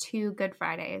last 2 Good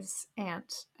Fridays, and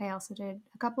I also did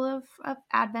a couple of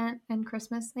Advent and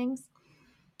Christmas things.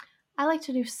 I like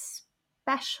to do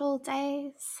special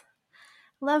days.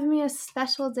 Love me a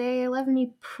special day. Love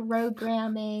me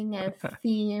programming and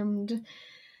themed.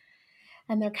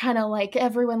 And they're kind of like,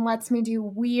 everyone lets me do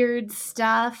weird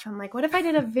stuff. I'm like, what if I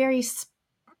did a very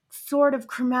sort of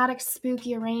chromatic,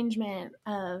 spooky arrangement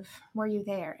of Were You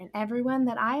There? And everyone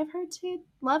that I have heard to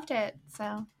loved it.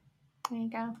 So there you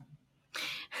go.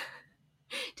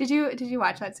 Did you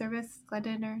watch that service,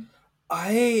 Glendon? Or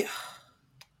I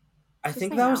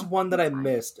think that was one that I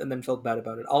missed and then felt bad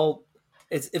about it.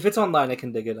 If it's online, I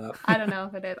can dig it up. I don't know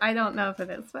if it is. I don't know if it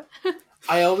is, but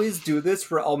I always do this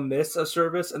where I'll miss a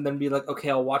service and then be like, okay,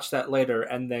 I'll watch that later,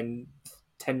 and then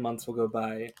 10 months will go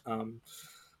by.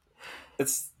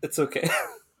 It's okay.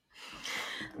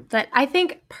 But I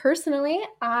think personally,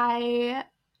 I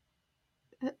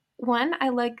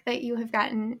like that you have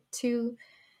gotten two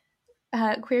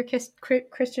queer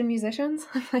Christian musicians.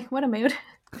 I'm like, what a mood.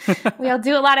 We all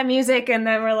do a lot of music, and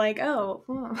then we're like, oh.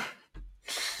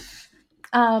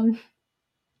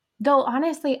 Though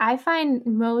honestly, I find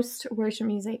most worship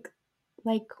music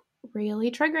like really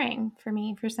triggering for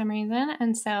me for some reason,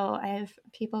 and so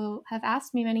people have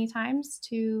asked me many times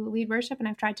to lead worship, and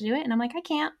I've tried to do it, and I'm like, I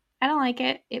don't like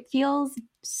it. It feels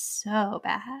so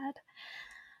bad.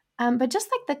 But just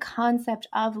like the concept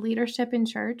of leadership in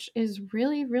church is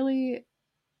really, really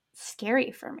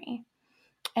scary for me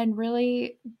and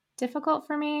really difficult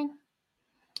for me.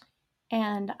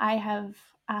 And I have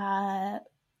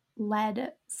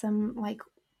led some like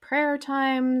prayer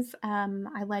times.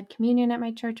 I led communion at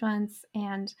my church once,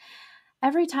 and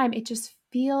every time it just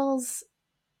feels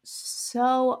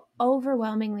so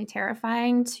overwhelmingly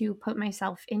terrifying to put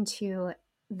myself into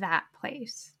that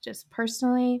place. Just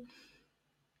personally,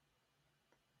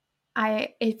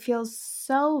 it feels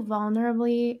so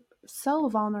vulnerable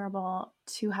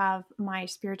to have my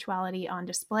spirituality on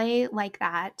display like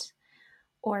that,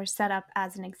 or set up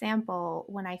as an example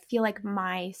when I feel like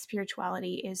my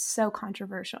spirituality is so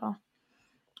controversial.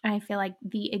 And I feel like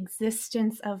the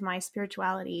existence of my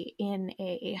spirituality in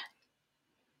a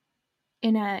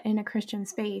Christian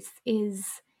space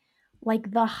is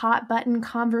like the hot button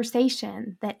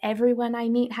conversation that everyone I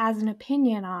meet has an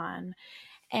opinion on,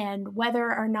 and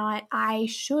whether or not I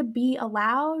should be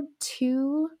allowed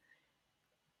to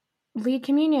lead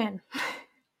communion.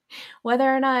 Whether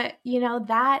or not,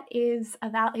 that is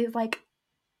like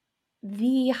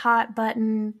the hot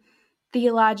button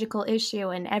theological issue,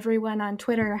 and everyone on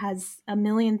Twitter has a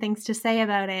million things to say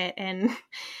about it. And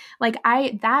like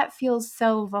that feels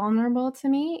so vulnerable to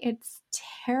me. It's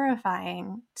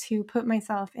terrifying to put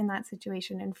myself in that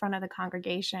situation in front of the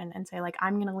congregation and say, like,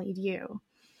 I'm going to lead you.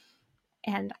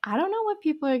 And I don't know what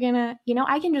people are going to,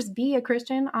 I can just be a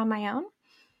Christian on my own.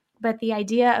 But the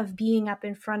idea of being up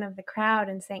in front of the crowd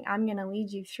and saying, I'm going to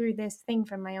lead you through this thing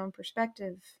from my own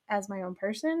perspective as my own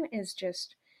person is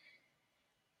just,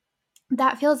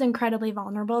 that feels incredibly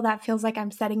vulnerable. That feels like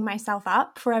I'm setting myself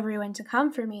up for everyone to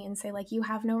come for me and say, like, you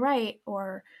have no right,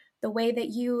 or the way that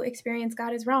you experience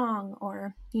God is wrong,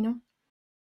 or,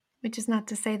 which is not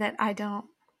to say that I don't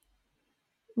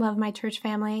love my church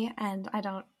family and I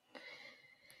don't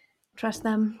trust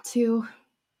them to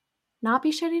not be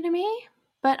shitty to me.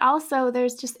 But also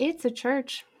it's a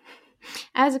church.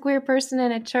 As a queer person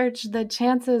in a church, the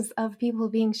chances of people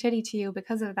being shitty to you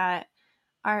because of that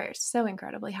are so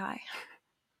incredibly high.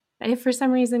 If for some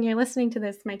reason you're listening to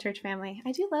this, my church family,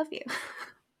 I do love you.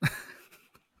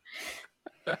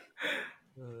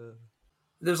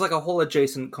 There's like a whole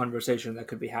adjacent conversation that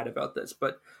could be had about this,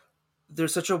 but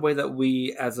there's such a way that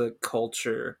we as a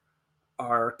culture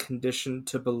are conditioned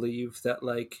to believe that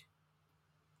like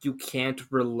you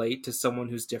can't relate to someone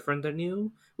who's different than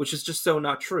you, which is just so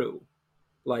not true.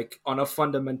 Like on a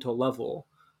fundamental level.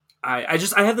 I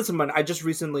had this in mind. I just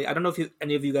recently, I don't know if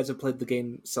any of you guys have played the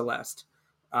game Celeste.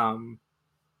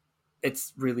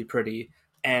 It's really pretty.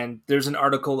 And there's an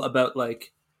article about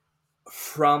like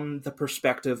from the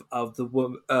perspective of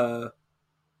the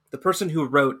person who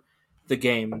wrote the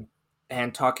game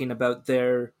and talking about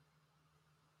their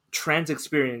trans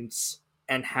experience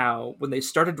and how when they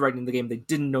started writing the game, they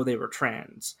didn't know they were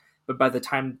trans. But by the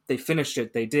time they finished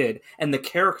it, they did. And the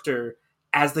character,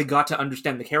 as they got to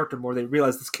understand the character more, they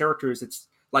realized this character it's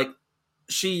like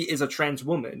she is a trans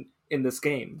woman in this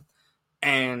game.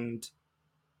 And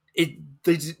they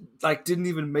didn't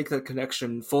even make that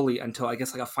connection fully until I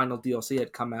guess like a final DLC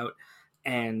had come out.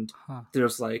 And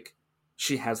there's like,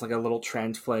 she has like a little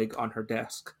trans flag on her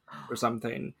desk or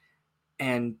something.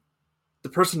 And the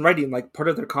person writing, like, part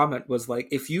of their comment was like,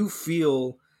 if you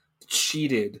feel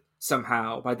cheated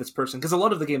somehow by this person, because a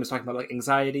lot of the game is talking about like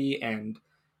anxiety and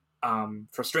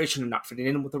frustration and not fitting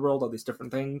in with the world, all these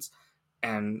different things,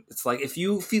 and it's like, if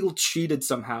you feel cheated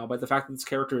somehow by the fact that this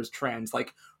character is trans,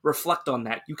 like, reflect on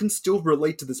that. You can still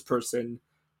relate to this person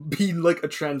being like a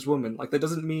trans woman. Like, that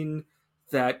doesn't mean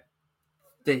that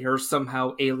they are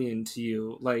somehow alien to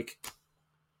you. Like,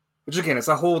 which again, it's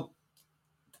a whole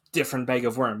different bag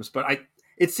of worms, but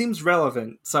it seems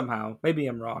relevant somehow. Maybe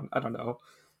I'm wrong. I don't know.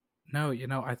 No,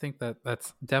 I think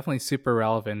that's definitely super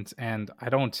relevant, and I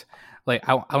don't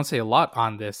say a lot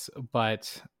on this,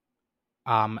 but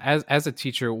as a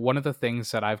teacher, one of the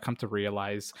things that I've come to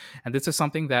realize, and this is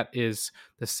something that is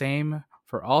the same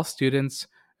for all students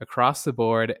across the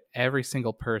board, every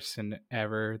single person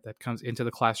ever that comes into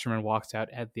the classroom and walks out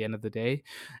at the end of the day,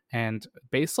 and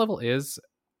base level is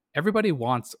everybody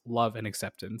wants love and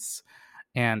acceptance.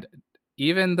 And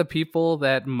even the people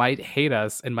that might hate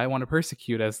us and might want to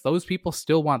persecute us, those people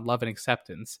still want love and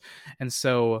acceptance. And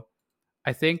so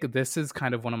I think this is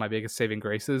kind of one of my biggest saving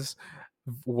graces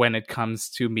when it comes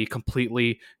to me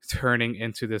completely turning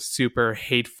into this super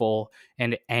hateful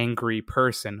and angry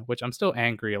person, which I'm still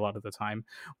angry a lot of the time.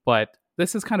 But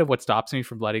this is kind of what stops me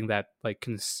from letting that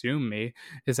consume me,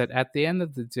 is that at the end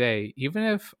of the day, even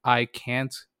if I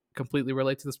can't completely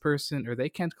relate to this person or they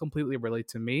can't completely relate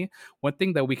to me, one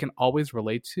thing that we can always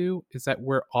relate to is that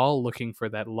we're all looking for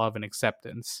that love and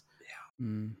acceptance.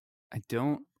 I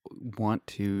don't want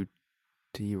to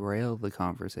derail the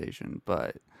conversation,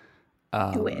 but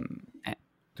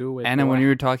do it. Anna, when you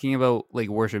were talking about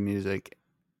worship music,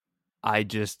 I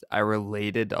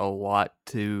related a lot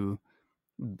to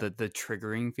the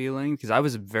triggering feeling, because I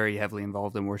was very heavily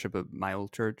involved in worship at my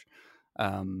old church,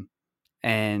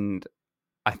 and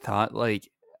I thought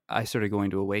I started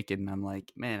going to Awaken, and I'm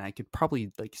like, man, I could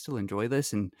probably still enjoy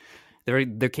this, and there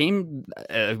came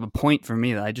a point for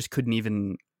me that I just couldn't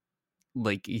even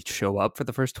show up for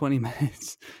the first 20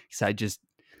 minutes because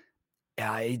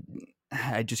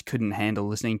I just couldn't handle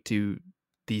listening to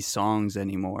these songs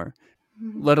anymore,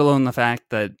 let alone the fact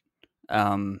that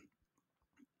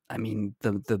I mean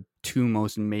the two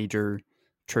most major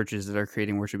churches that are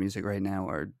creating worship music right now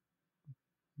are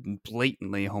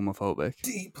blatantly homophobic,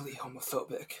 deeply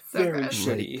homophobic, very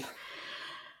shitty.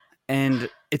 And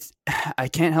I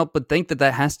can't help but think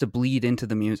that has to bleed into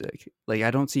the music.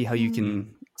 I don't see how you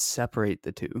can separate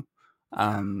the two.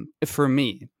 For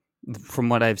me, from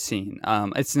what I've seen,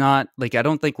 it's not I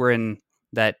don't think we're in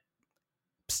that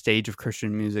stage of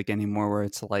Christian music anymore where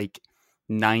it's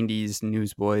 90s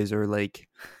Newsboys or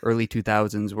early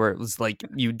 2000s where it was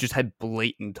you just had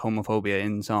blatant homophobia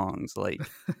in songs.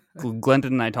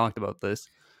 Glendon and I talked about this.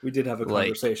 We did have a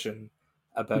conversation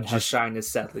about how Shine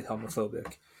is sadly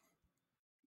homophobic.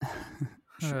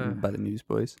 By the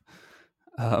Newsboys.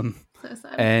 So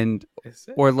sad. And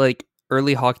or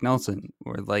early Hawk Nelson,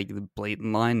 or the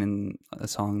blatant line in a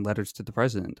song Letters to the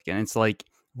President. And it's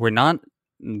we're not,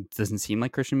 doesn't seem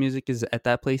like Christian music is at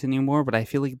that place anymore, but I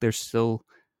feel like there's still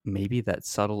maybe that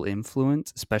subtle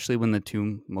influence, especially when the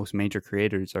two most major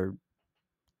creators are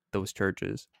those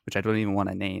churches, which I don't even want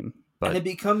to name. But and it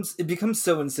becomes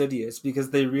so insidious because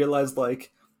they realize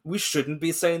we shouldn't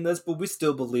be saying this, but we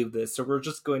still believe this, so we're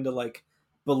just going to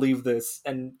believe this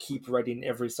and keep writing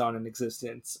every song in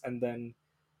existence. And then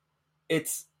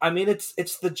it's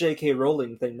the J.K.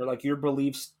 Rowling thing where your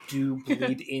beliefs do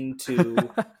bleed into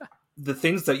the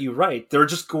things that you write. They're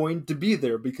just going to be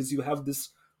there because you have this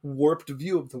warped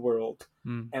view of the world.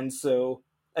 And so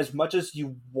as much as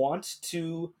you want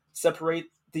to separate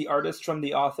the artist from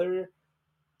the author,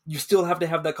 you still have to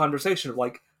have that conversation of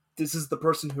this is the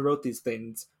person who wrote these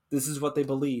things. This is what they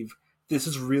believe. This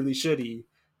is really shitty.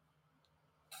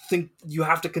 Think you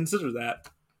have to consider that.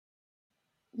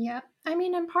 Yeah. I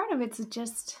mean, and part of it's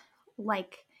just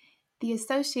the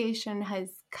association has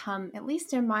come, at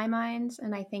least in my mind,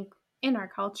 and I think in our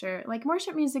culture,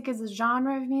 worship music is a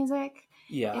genre of music.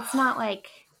 Yeah. It's not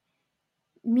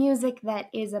music that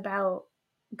is about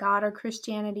God or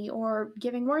Christianity or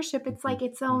giving worship. It's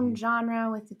its own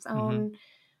genre with its own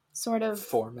sort of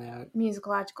format,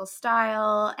 musicological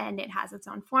style, and it has its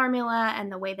own formula and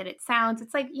the way that it sounds.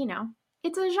 It's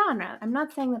it's a genre. I'm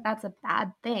not saying that that's a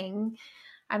bad thing.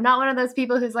 I'm not one of those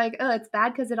people who's oh, it's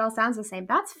bad because it all sounds the same.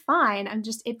 That's fine.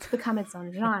 It's become its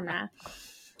own genre.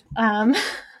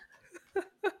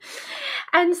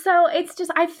 And so it's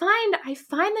just, I find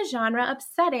the genre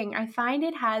upsetting. I find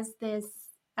it has this,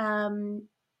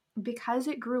 because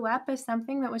it grew up as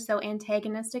something that was so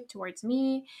antagonistic towards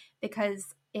me,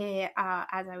 because it,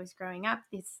 as I was growing up,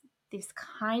 this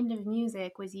kind of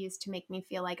music was used to make me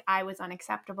feel like I was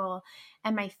unacceptable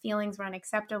and my feelings were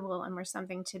unacceptable and were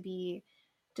something to be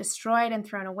destroyed and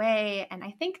thrown away. And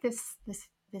I think this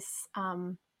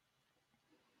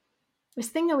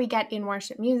thing that we get in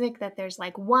worship music, that there's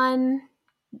one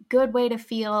good way to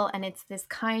feel, and it's this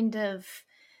kind of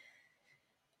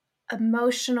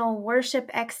emotional worship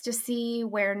ecstasy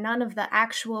where none of the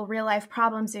actual real life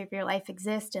problems of your life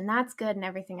exist, and that's good and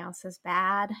everything else is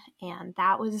bad. And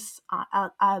that was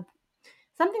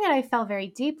something that I fell very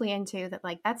deeply into, that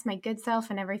like that's my good self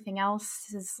and everything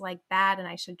else is like bad and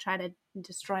I should try to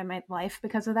destroy my life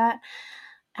because of that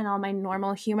and all my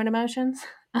normal human emotions.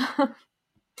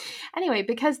 Anyway,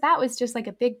 because that was just like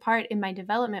a big part in my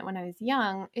development when I was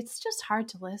young, it's just hard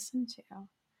to listen to.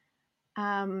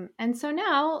 And so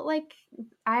now, like,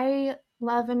 I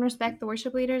love and respect the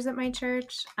worship leaders at my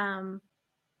church. I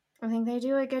think they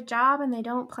do a good job and they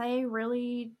don't play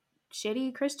really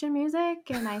shitty Christian music.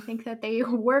 And I think that they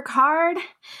work hard.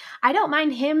 I don't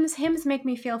mind hymns. Hymns make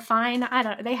me feel fine.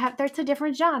 There's a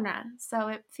different genre. So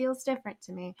it feels different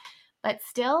to me. But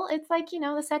still, it's like,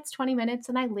 the set's 20 minutes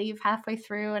and I leave halfway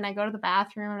through and I go to the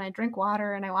bathroom and I drink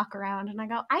water and I walk around and I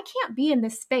go, I can't be in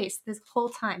this space this whole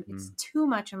time. It's too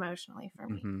much emotionally for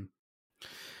me. Mm-hmm.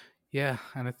 Yeah.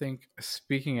 And I think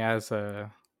speaking as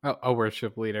a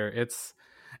worship leader, it's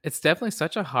definitely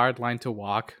such a hard line to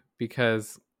walk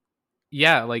because,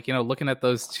 yeah, like, looking at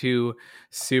those two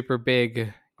super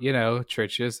big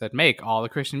churches that make all the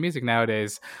Christian music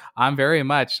nowadays, I'm very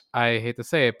much, I hate to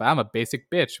say it, but I'm a basic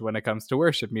bitch when it comes to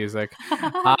worship music.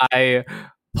 I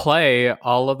play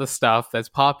all of the stuff that's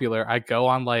popular. I go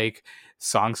on like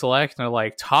Song Select and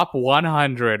like top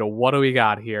 100. What do we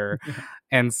got here?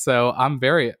 And so I'm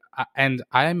very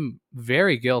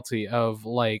guilty of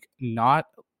like not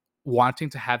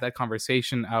wanting to have that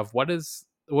conversation of what do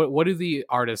the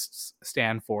artists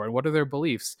stand for and what are their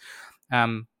beliefs.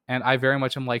 And I very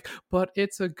much am like, but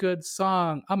it's a good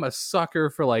song. I'm a sucker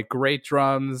for like great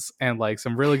drums and like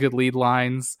some really good lead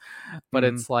lines. But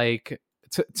it's like,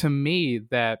 to me,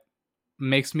 that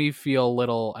makes me feel a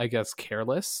little, I guess,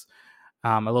 careless,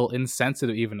 a little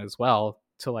insensitive even as well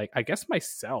to like, I guess,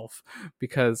 myself,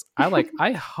 because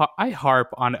I harp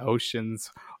on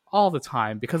Oceans all the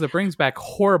time because it brings back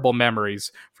horrible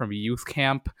memories from youth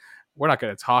camp. We're not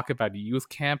going to talk about youth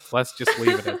camp. Let's just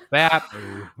leave it at that.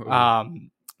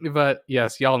 But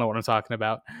yes, y'all know what I'm talking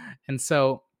about. And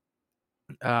so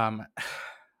I've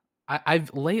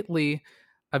been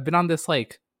on this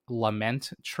like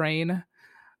lament train.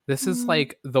 This is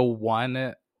like the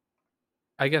one,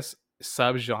 I guess,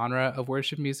 subgenre of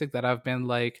worship music that I've been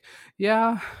like,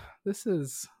 yeah, this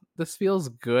feels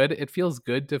good. It feels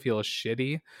good to feel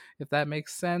shitty, if that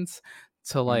makes sense.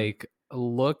 To like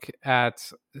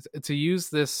to use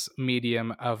this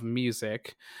medium of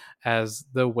music as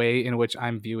the way in which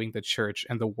I'm viewing the church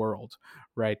and the world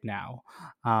right now.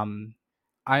 I'm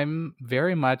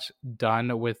very much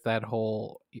done with that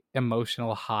whole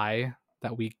emotional high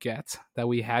that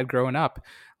we had growing up,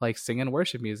 like singing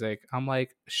worship music. I'm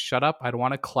like, shut up. I don't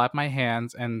want to clap my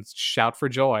hands and shout for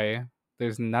joy.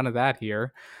 There's none of that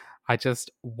here. I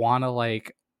just want to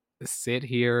like sit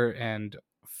here and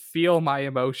feel my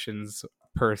emotions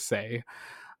per se.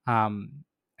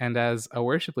 And as a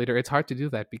worship leader, it's hard to do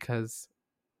that because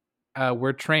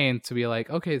we're trained to be like,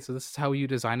 okay, so this is how you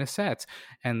design a set,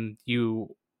 and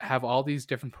you have all these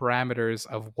different parameters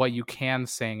of what you can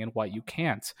sing and what you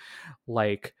can't.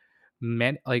 Like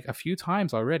a few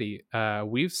times already,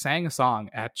 we've sang a song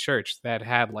at church that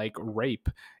had like rape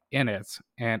in it,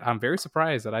 and I'm very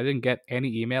surprised that I didn't get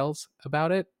any emails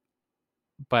about it,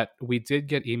 but we did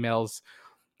get emails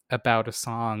about a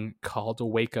song called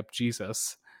Wake Up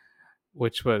Jesus,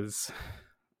 which was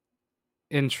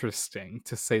interesting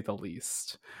to say the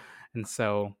least. And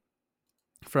so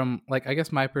from like, I guess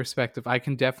my perspective, I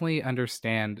can definitely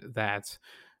understand that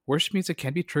worship music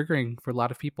can be triggering for a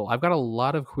lot of people. I've got a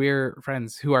lot of queer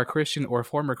friends who are Christian or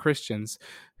former Christians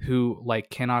who like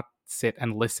cannot sit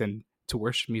and listen to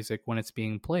worship music when it's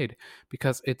being played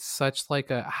because it's such like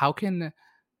how can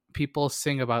people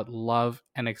sing about love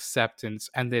and acceptance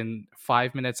and then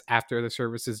 5 minutes after the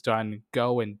service is done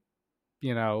go and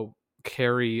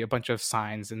carry a bunch of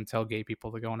signs and tell gay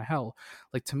people to go into hell?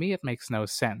 Like, to me, it makes no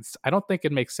sense. I don't think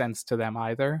it makes sense to them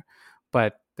either,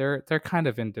 but they're kind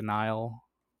of in denial.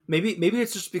 Maybe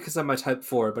it's just because I'm a type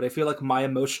 4, but I feel like my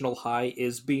emotional high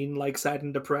is being like sad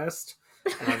and depressed.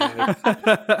 And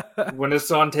when a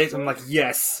song takes, I'm like,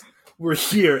 yes, we're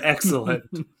here, excellent.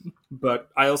 But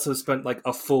I also spent like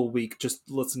a full week just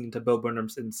listening to Bo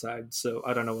Burnham's Inside, so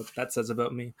I don't know what that says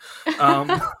about me.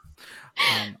 You're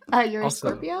a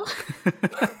Scorpio?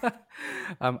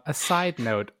 A side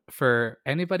note for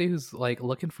anybody who's like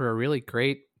looking for a really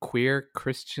great queer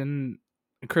Christian,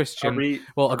 a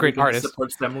great artist.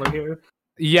 Support Semler here.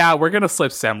 Yeah, we're gonna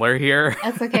slip Semler here.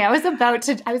 That's okay. I was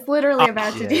literally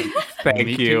about to do that.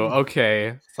 Thank you. Okay,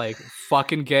 it's like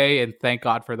fucking gay, and thank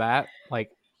God for that. Like,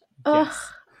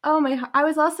 yes. Oh my! I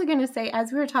was also going to say,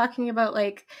 as we were talking about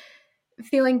like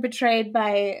feeling betrayed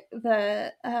by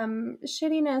the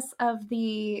shittiness of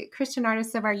the Christian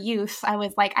artists of our youth, I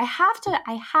was like, I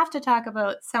have to talk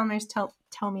about Selmer's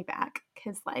 "Tell Me Back,"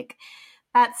 because like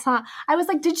that song, I was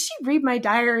like, did she read my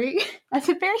diary? As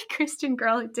a very Christian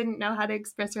girl who didn't know how to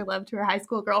express her love to her high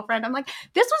school girlfriend, I'm like,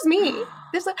 this was me.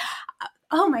 This was,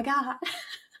 oh my god.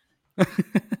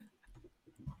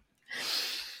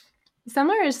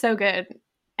 Selmer is so good.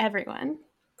 Everyone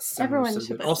so should good.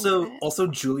 listen to it. Also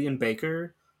Julian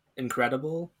Baker,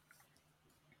 incredible.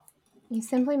 You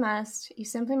simply must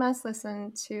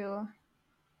listen to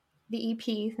the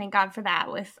EP. Thank God for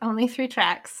that. With only 3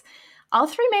 tracks, all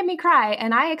 3 made me cry,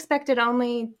 and I expected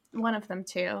only one of them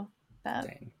to. But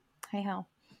Dang. hey ho.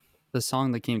 The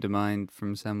song that came to mind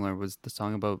from Semler was the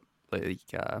song about like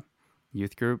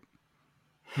youth group.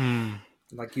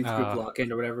 Like Youth Group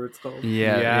Lock-In or whatever it's called.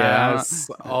 Yeah. Yes.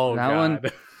 Oh, that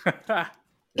God. One.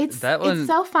 It's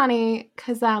so funny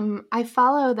because I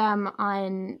follow them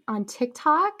on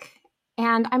TikTok,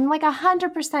 and I'm like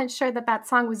 100% sure that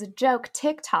song was a joke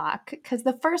TikTok because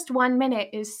the first 1 minute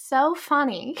is so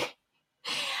funny.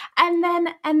 And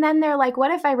then they're like,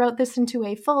 what if I wrote this into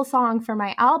a full song for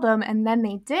my album? And then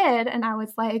they did, and I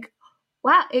was like,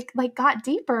 wow, it like got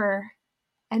deeper.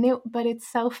 But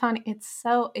it's so funny. It's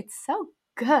so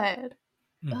good.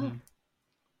 Mm-hmm.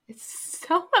 It's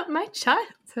so what my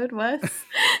childhood was.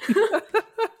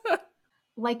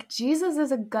 Like Jesus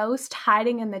is a ghost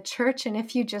hiding in the church, and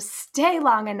if you just stay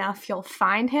long enough, you'll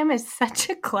find him is such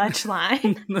a clutch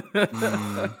line.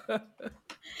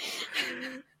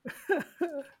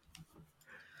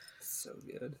 So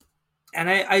good. And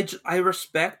I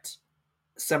respect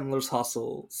Semler's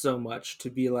hustle so much to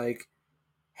be like,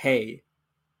 hey,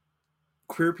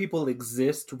 queer people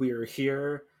exist, we're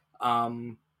here,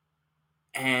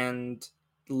 and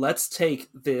let's take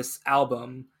this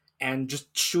album and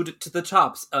just shoot it to the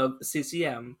tops of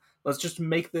CCM. Let's just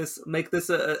make this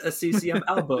a CCM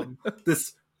album.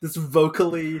 This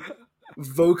vocally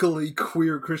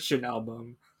queer Christian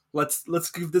album.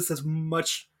 Let's give this as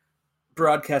much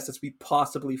broadcast as we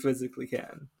possibly physically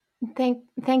can.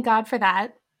 Thank God for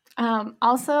that.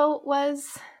 Also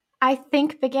was, I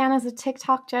think, began as a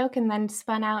TikTok joke and then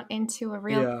spun out into a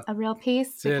real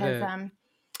piece because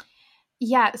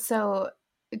so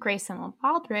Grayson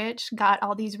Baldrige got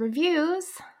all these reviews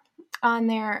on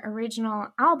their original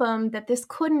album that this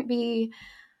couldn't be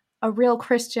a real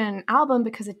Christian album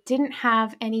because it didn't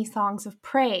have any songs of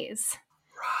praise.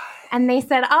 Right. And they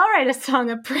said, I'll write a song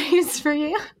of praise for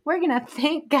you. We're going to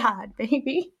thank God,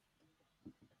 baby.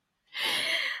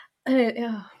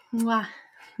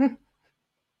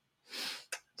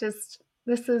 Just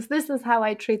this is how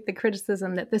I treat the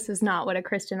criticism that this is not what a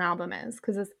Christian album is,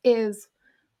 because this is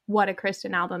what a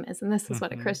Christian album is, and this is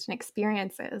what a Christian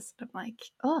experience is. I'm like,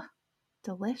 oh,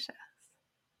 delicious,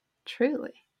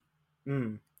 truly.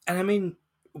 And I mean,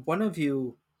 one of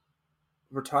you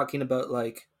were talking about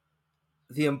like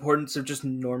the importance of just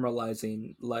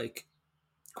normalizing like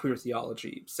queer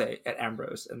theology, say at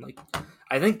Ambrose, and like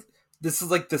I think this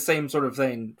is like the same sort of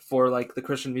thing for like the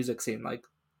Christian music scene. Like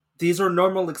these are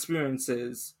normal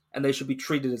experiences and they should be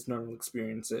treated as normal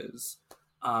experiences.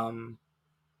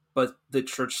 But the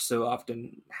church so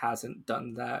often hasn't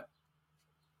done that,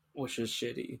 which is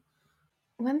shitty.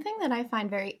 One thing that I find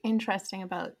very interesting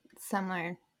about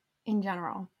Semler in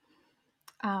general,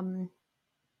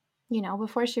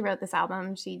 before she wrote this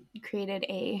album, she created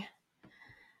a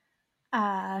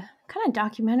kind of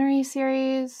documentary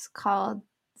series called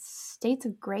States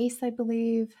of Grace, I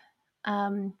believe,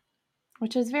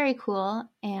 which is very cool.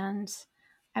 And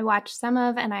I watched some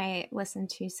of, and I listened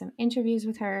to some interviews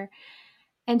with her.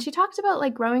 And she talked about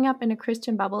like growing up in a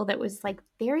Christian bubble that was like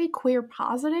very queer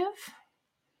positive,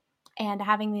 and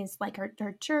having these like her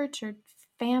church, her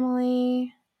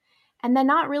family, and then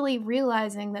not really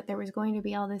realizing that there was going to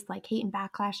be all this like hate and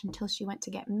backlash until she went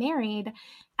to get married,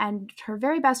 and her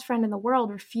very best friend in the world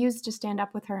refused to stand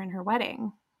up with her in her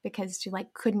wedding because she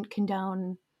like couldn't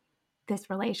condone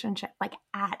this relationship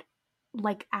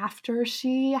after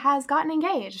she has gotten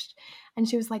engaged. And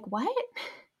she was like, what?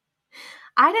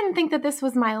 I didn't think that this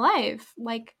was my life.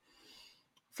 Like,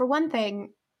 for one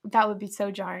thing, that would be so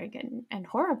jarring and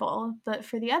horrible. But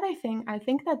for the other thing, I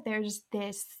think that there's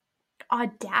this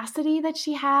audacity that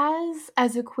she has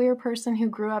as a queer person who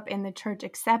grew up in the church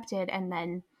accepted and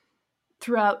then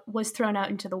was thrown out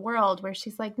into the world, where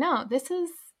she's like, no, this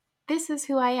is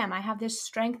who I am. I have this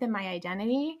strength in my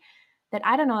identity that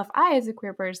I don't know if I, as a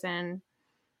queer person,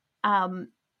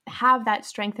 have that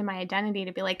strength in my identity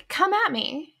to be like, come at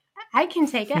me. I can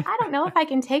take it. I don't know if I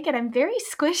can take it. I'm very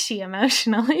squishy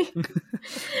emotionally.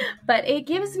 But it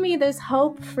gives me this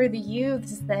hope for the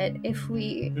youths that if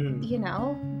we,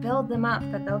 build them up,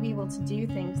 that they'll be able to do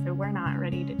things that we're not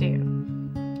ready to do.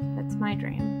 That's my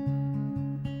dream.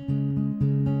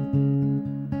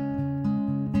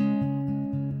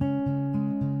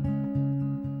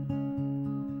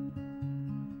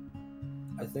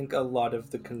 I think a lot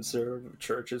of the conservative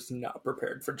church is not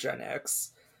prepared for Gen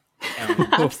X.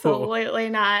 Absolutely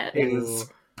not. It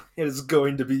is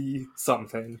going to be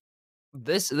something.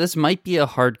 This might be a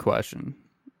hard question,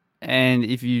 and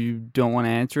if you don't want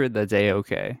to answer it, that's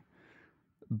a-okay.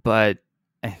 But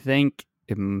I think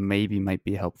it might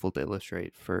be helpful to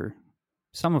illustrate for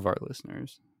some of our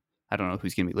listeners. I don't know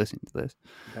who's going to be listening to this.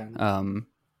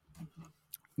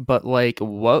 But like,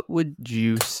 what would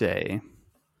you say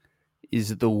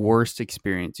is the worst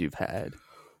experience you've had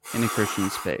in a Christian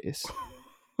space?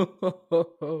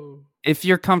 If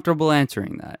you're comfortable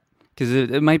answering that, because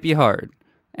it might be hard.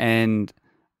 And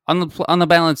on the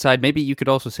balance side, maybe you could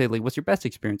also say, like, what's your best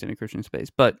experience in a Christian space?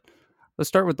 But let's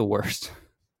start with the worst.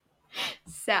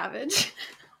 Savage.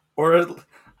 Or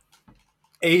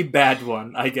a bad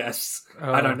one, I guess.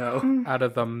 I don't know. Out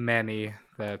of the many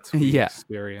that we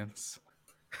experience.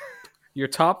 Your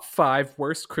top 5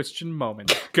 worst Christian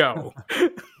moments. Go.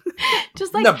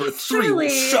 Just like number 3 will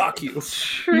shock you.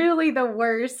 Truly the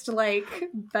worst, like,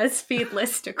 BuzzFeed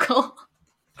listicle.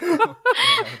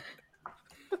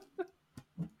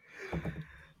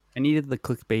 I needed the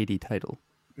clickbaity title.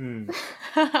 There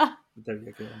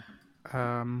you go.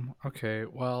 Okay,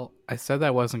 well, I said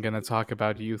I wasn't going to talk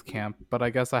about youth camp, but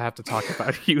I guess I have to talk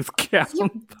about youth camp. You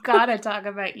gotta talk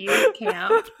about youth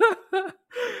camp. It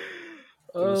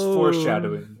was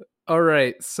foreshadowing. All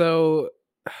right, so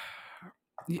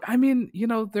I mean,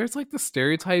 there's like the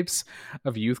stereotypes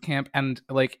of youth camp, and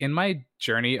like in my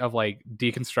journey of like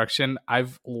deconstruction,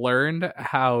 I've learned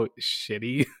how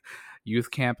shitty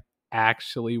youth camp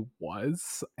actually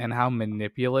was and how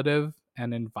manipulative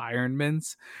and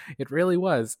environments it really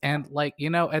was. And like,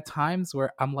 at times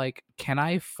where I'm like, can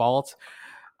I fault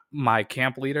my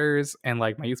camp leaders and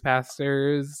like my youth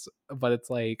pastors? But it's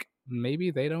like,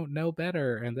 maybe they don't know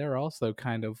better, and they're also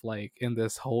kind of like in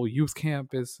this whole youth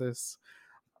camp is this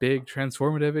big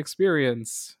transformative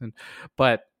experience.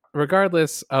 But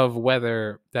regardless of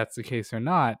whether that's the case or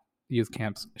not, youth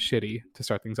camp's shitty to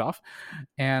start things off.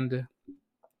 And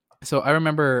so I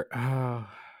remember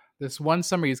this one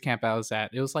summer youth camp I was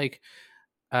at. It was like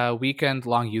a weekend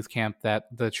long youth camp that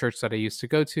the church that I used to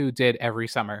go to did every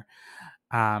summer.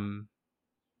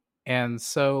 And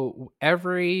so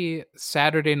every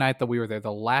Saturday night that we were there,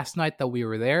 the last night that we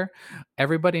were there,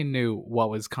 everybody knew what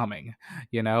was coming.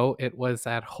 It was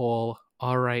that whole,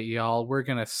 all right, y'all, we're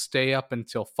going to stay up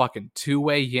until fucking 2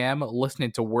 a.m.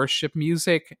 listening to worship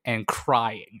music and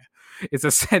crying. It's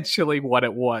essentially what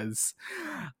it was.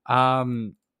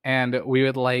 And we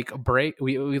would like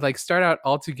we like start out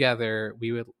all together.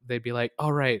 They'd be like,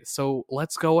 all right, so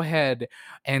let's go ahead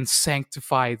and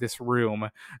sanctify this room.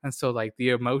 And so like the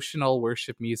emotional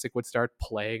worship music would start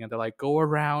playing, and they're like, go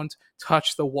around,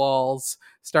 touch the walls,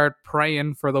 start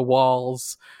praying for the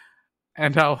walls.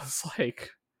 And I was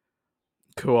like,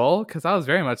 cool, because I was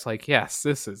very much like, yes,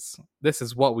 this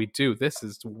is what we do. This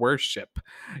is worship,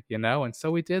 and so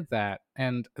we did that.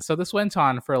 And so this went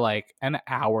on for like an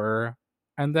hour.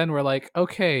 And then we're like,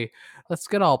 okay, let's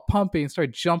get all pumpy and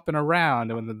start jumping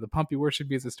around. And when the pumpy worship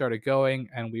music started going,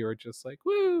 and we were just like,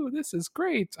 woo, this is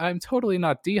great. I'm totally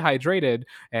not dehydrated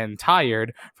and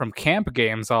tired from camp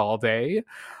games all day.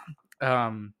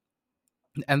 And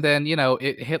then,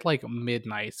 it hit like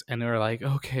midnight, and we were like,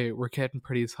 okay, we're getting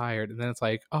pretty tired. And then it's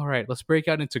like, all right, let's break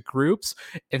out into groups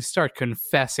and start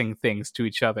confessing things to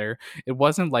each other. It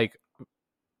wasn't like,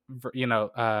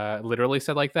 literally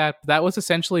said like that. That was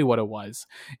essentially what it was.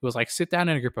 It was like, sit down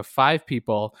in a group of 5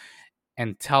 people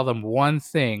and tell them one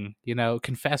thing,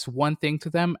 confess one thing to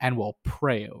them, and we'll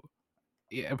pray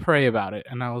about it.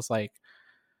 And I was like,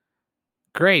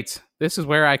 great, this is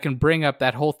where I can bring up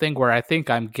that whole thing where I think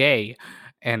I'm gay.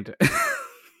 And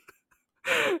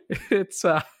it's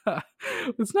not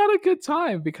a good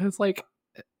time, because like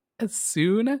as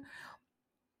soon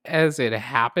as it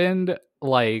happened,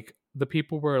 like the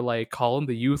people were like calling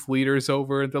the youth leaders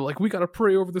over, and they're like, we gotta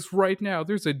pray over this right now,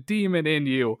 there's a demon in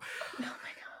you. Oh my god.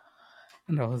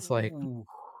 And I was like,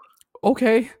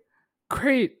 okay,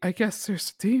 great, I guess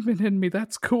there's a demon in me,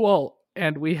 that's cool.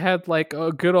 And we had like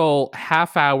a good old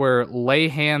half hour lay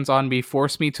hands on me,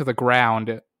 force me to the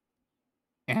ground,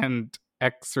 and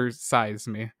exorcise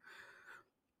me.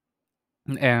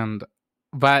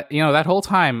 But that whole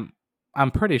time,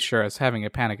 I'm pretty sure I was having a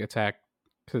panic attack,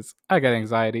 because I got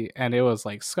anxiety, and it was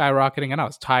like skyrocketing, and I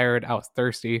was tired, I was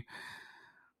thirsty.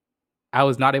 I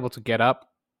was not able to get up.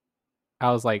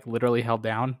 I was like literally held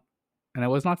down, and it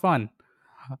was not fun.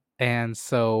 And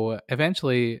so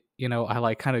eventually, I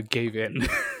like kind of gave in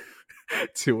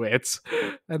to it.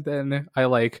 And then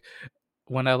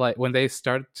when they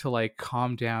started to like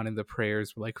calm down and the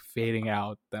prayers were like fading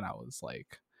out, then I was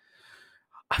like,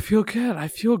 I feel good. I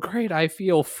feel great. I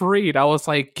feel freed. I was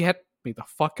like, get me the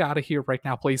fuck out of here right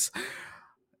now, please.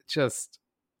 Just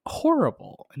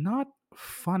horrible. Not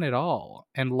fun at all.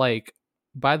 And like,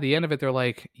 by the end of it, they're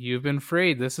like, you've been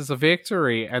freed. This is a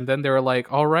victory. And then they were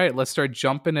like, all right, let's start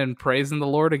jumping and praising the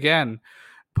Lord again.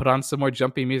 Put on some more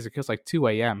jumpy music. It was like 2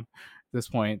 a.m. at this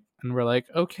point. And we're like,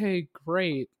 okay,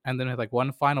 great. And then we had like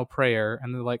one final prayer.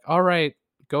 And they're like, all right,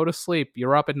 go to sleep.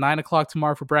 You're up at 9 o'clock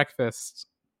tomorrow for breakfast.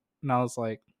 And I was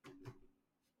like,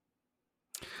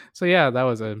 so yeah, that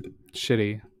was a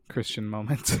shitty Christian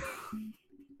moment.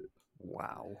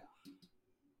 Wow.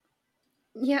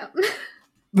 Yeah.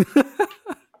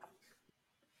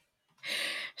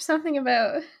 Something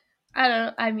about, I don't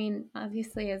know, I mean,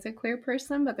 obviously as a queer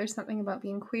person, but there's something about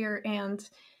being queer and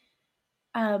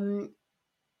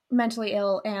mentally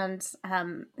ill and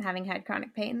having had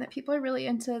chronic pain that people are really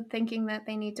into thinking that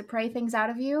they need to pray things out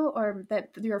of you or that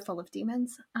you're full of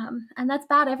demons. And that's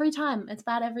bad every time. It's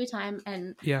bad every time.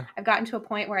 And yeah, I've gotten to a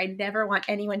point where I never want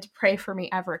anyone to pray for me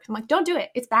ever. 'Cause I'm like, don't do it.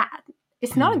 It's bad.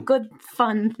 It's not a good,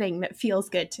 fun thing that feels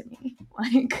good to me.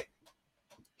 Like,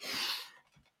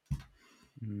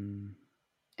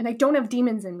 and I don't have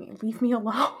demons in me. Leave me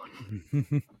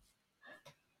alone.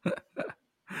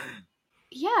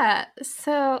 Yeah,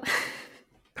 so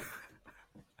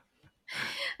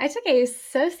I took a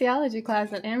sociology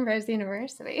class at Ambrose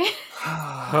University.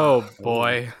 Oh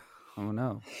boy. Oh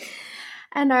no.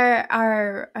 And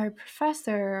our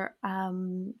professor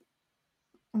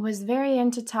was very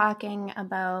into talking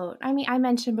about, I mean, I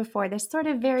mentioned before, this sort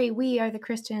of we are the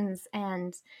Christians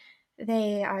and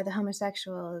they are the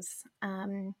homosexuals.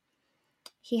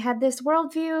 He had this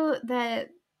worldview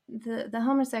that the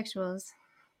homosexuals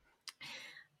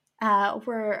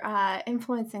were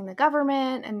influencing the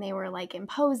government, and they were like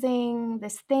imposing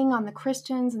this thing on the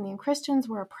Christians, and the Christians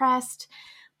were oppressed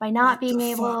by not being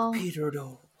able. Peter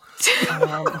Dole.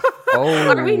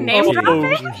 Are we name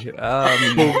dropping?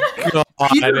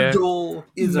 Peter Dole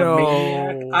is a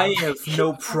maniac. I have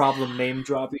no problem name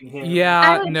dropping him.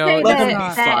 Yeah, no, let him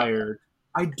be fired.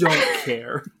 I don't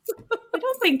care. I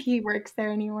don't think he works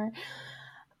there anymore.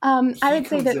 I would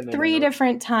say that 3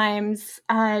 different times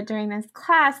during this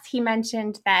class, he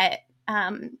mentioned that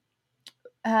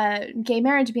gay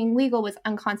marriage being legal was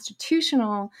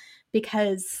unconstitutional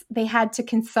because they had to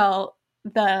consult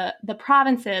the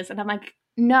provinces. And I'm like,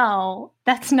 no,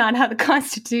 that's not how the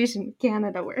Constitution of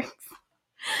Canada works.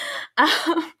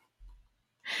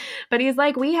 But he's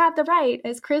like, we have the right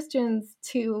as Christians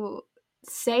to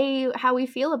say how we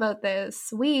feel about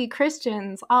this. We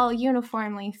Christians all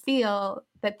uniformly feel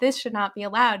that this should not be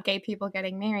allowed, gay people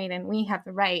getting married, and we have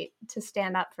the right to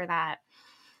stand up for that.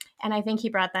 And I think he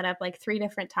brought that up like 3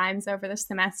 different times over the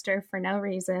semester for no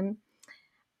reason.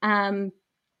 And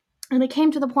it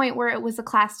came to the point where it was a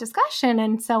class discussion.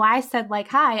 And so I said, like,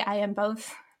 hi, I am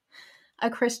both a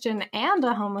Christian and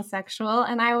a homosexual,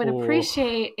 and I would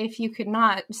appreciate if you could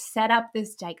not set up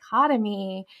this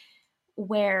dichotomy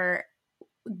where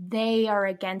they are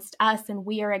against us and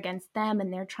we are against them,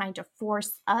 and they're trying to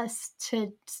force us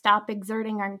to stop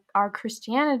exerting our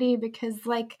Christianity, because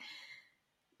like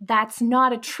that's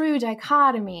not a true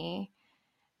dichotomy.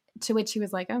 To which he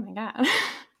was like, oh my God.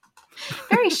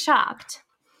 Very shocked.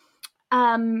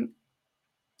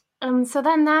 So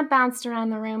then that bounced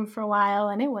around the room for a while,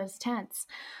 and it was tense.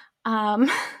 And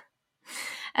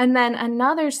then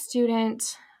another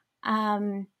student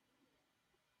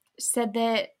said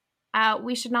that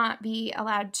we should not be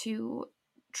allowed to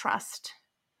trust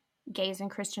gays in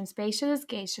Christian spaces.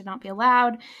 Gays should not be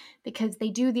allowed because they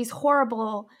do these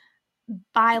horrible,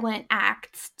 violent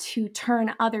acts to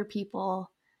turn other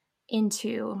people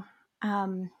into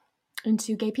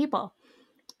gay people.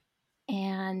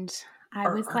 And I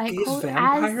was like, gays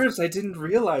vampires? I didn't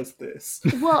realize this.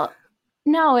 Well,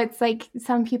 no, it's like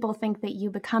some people think that you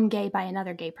become gay by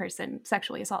another gay person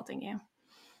sexually assaulting you.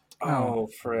 Oh,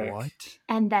 frick. What?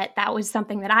 And that was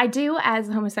something that I do as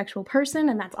a homosexual person,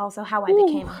 and that's also how I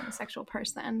became a homosexual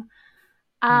person.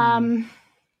 To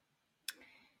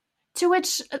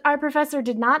which our professor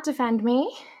did not defend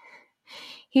me.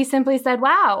 He simply said,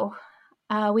 wow,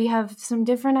 we have some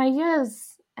different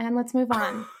ideas, and let's move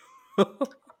on.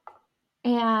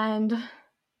 And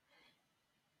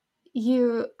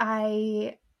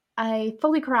I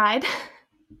fully cried.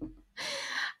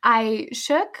 I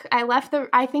shook.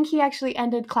 I think he actually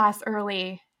ended class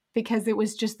early because it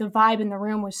was just the vibe in the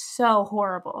room was so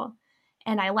horrible.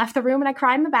 And I left the room and I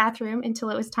cried in the bathroom until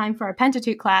it was time for our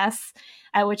Pentateuch class,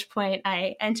 at which point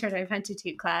I entered my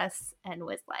Pentateuch class and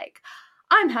was like,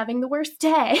 I'm having the worst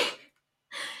day.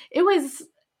 It was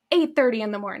 8:30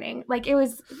 in the morning. Like, it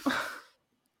was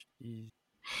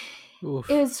Oof.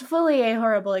 It was fully a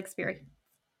horrible experience.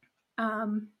 Yeah.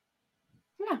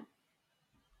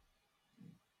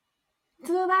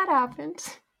 So that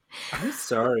happened. I'm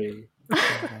sorry.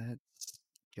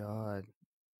 God.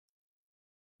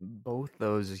 Both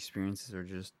those experiences are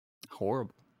just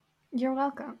horrible. You're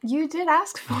welcome. You did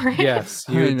ask for it. Yes,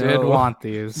 you did want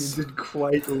these. You did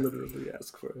quite literally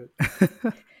ask for it.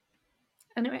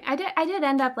 Anyway, I did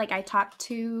end up, like, I talked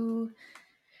to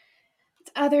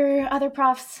other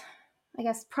profs, I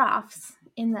guess profs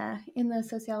in the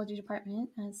sociology department,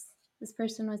 as this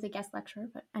person was a guest lecturer,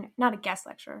 but not a guest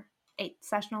lecturer, a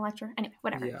sessional lecturer. Anyway,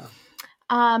 whatever. Yeah.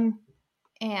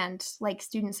 And like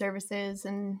student services,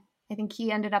 and I think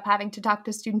he ended up having to talk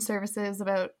to student services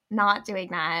about not doing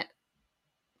that.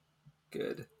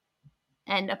 Good.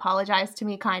 And apologized to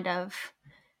me, kind of,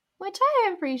 which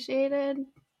I appreciated,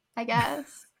 I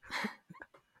guess.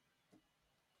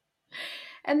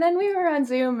 And then we were on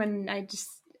Zoom, and I just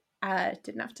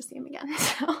didn't have to see him again.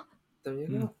 So there you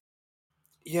go.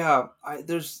 Yeah,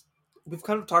 we've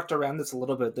kind of talked around this a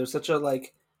little bit. There's such a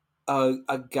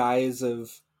guise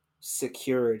of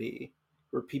security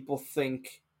where people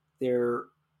think they're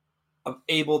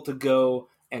able to go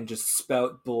and just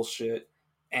spout bullshit,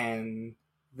 and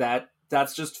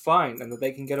that's just fine, and that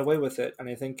they can get away with it. And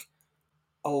I think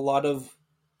a lot of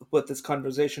what this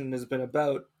conversation has been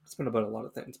about, it's been about a lot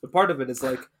of things, but part of it is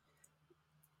like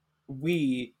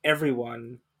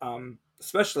everyone,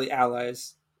 especially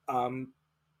allies,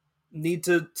 need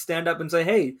to stand up and say,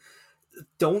 hey,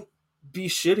 don't be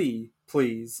shitty,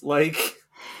 please. Like,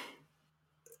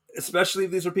 especially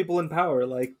if these are people in power,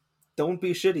 like, don't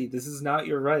be shitty. This is not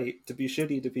your right to be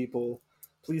shitty to people.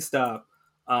 Please stop.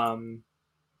 Or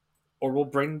we'll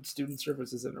bring student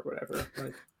services in or whatever.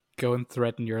 Like, go and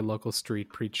threaten your local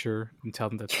street preacher and tell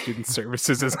them that student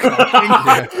services is coming.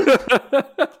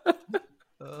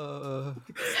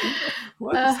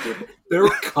 They're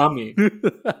coming.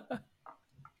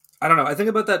 I don't know. I think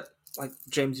about that, like,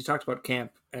 James, you talked about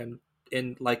camp, and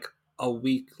in like a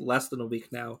week, less than a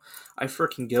week now, I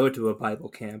freaking go to a Bible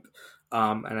camp,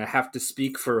 and I have to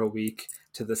speak for a week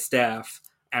to the staff,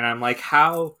 and I'm like,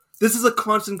 how? This is a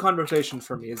constant conversation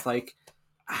for me. It's like,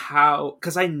 how?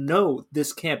 Because I know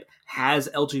this camp has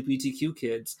LGBTQ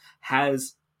kids,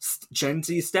 has Gen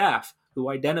Z staff who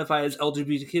identify as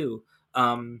LGBTQ,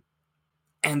 and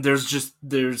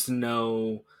there's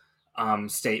no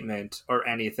statement or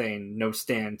anything, no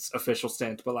stance, official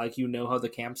stance, but like, you know how the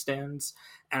camp stands,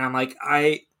 and I'm like,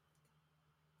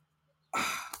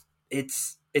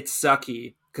 it's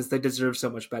sucky because they deserve so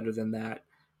much better than that,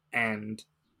 and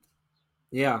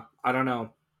yeah, I don't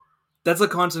know. That's a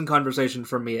constant conversation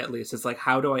for me, at least. It's like,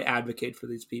 how do I advocate for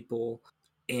these people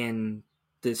in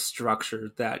this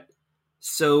structure that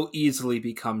so easily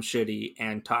becomes shitty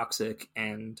and toxic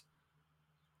and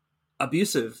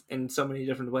abusive in so many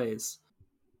different ways?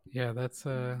 Yeah, that's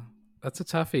a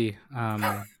toughie.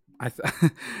 I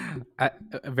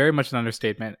very much an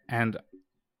understatement. And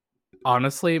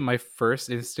honestly, my first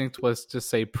instinct was to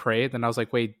say pray. Then I was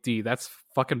like, wait, D, that's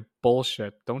fucking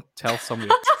bullshit. Don't tell somebody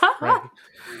to pray.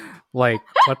 Like,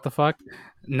 what the fuck?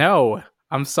 No,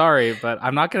 I'm sorry, but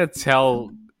I'm not gonna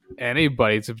tell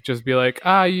anybody to just be like,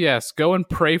 yes, go and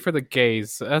pray for the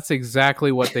gays. That's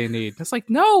exactly what they need. It's like,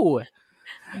 no,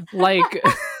 like,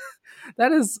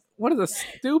 that is one of the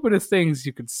stupidest things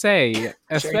you could say,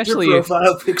 especially your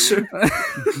profile picture.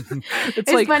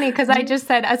 It's like, funny because I just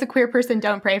said, as a queer person,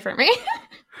 don't pray for me.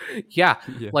 yeah,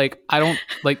 like,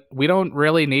 we don't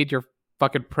really need your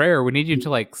fucking prayer. We need you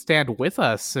to like stand with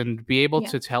us and be able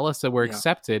to tell us that we're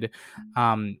accepted.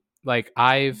 Like,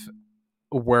 I've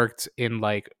worked in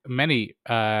like many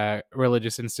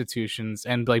religious institutions,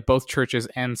 and like both churches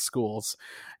and schools,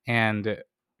 and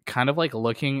kind of like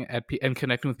looking at and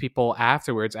connecting with people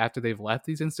afterwards, after they've left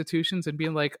these institutions, and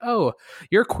being like, oh,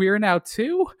 you're queer now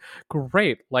too?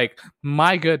 Great. Like,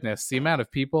 my goodness, the amount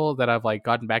of people that I've like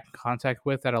gotten back in contact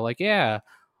with that are like, yeah,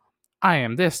 I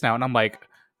am this now. And I'm like,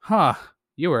 huh,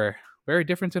 you were very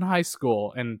different in high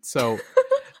school. And so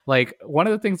like, one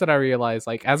of the things that I realized,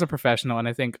 like, as a professional, and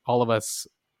I think all of us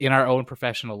in our own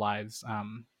professional lives,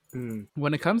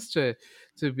 when it comes to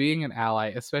being an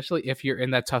ally, especially if you're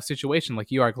in that tough situation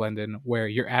like you are, Glendon, where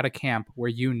you're at a camp where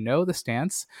you know the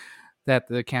stance that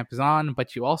the camp is on,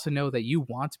 but you also know that you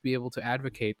want to be able to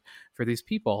advocate for these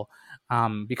people,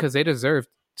 because they deserve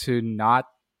to not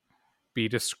be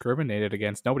discriminated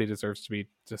against. Nobody deserves to be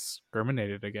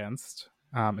discriminated against,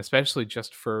 especially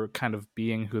just for kind of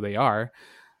being who they are.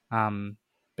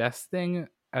 Best thing,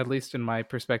 at least in my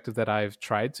perspective, that I've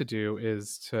tried to do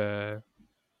is to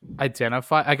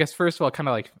identify, I guess, first of all, kind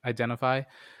of like identify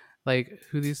like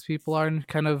who these people are and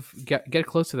kind of get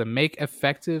close to them, make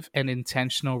effective and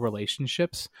intentional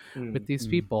relationships with these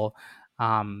people.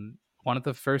 One of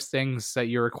the first things that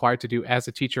you're required to do as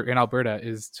a teacher in Alberta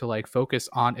is to like focus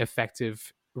on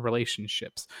effective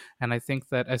relationships. And I think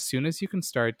that as soon as you can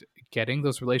start getting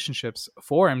those relationships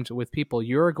formed with people,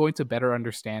 you're going to better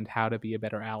understand how to be a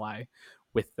better ally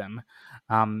with them.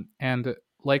 And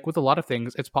like with a lot of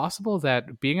things, it's possible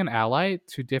that being an ally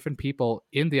to different people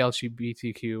in the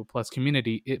LGBTQ plus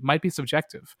community, it might be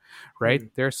subjective,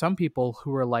 right? There are some people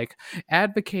who are like,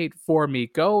 advocate for me,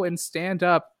 go and stand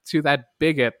up to that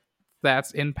bigot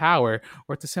that's in power.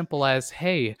 Or it's as simple as,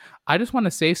 hey, I just want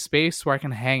a safe space where I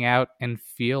can hang out and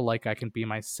feel like I can be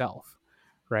myself,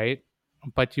 right?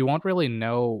 But you won't really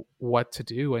know what to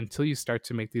do until you start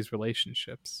to make these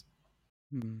relationships.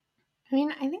 I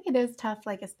mean, I think it is tough,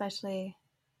 like especially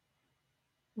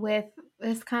with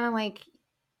this kind of like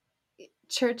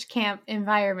church camp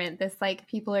environment, this like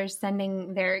people are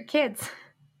sending their kids.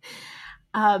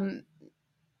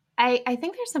 I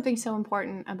think there's something so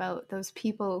important about those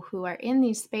people who are in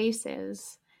these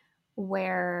spaces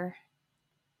where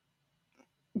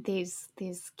these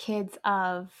kids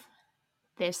of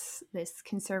this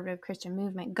conservative Christian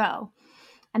movement go,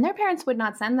 and their parents would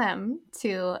not send them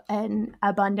to an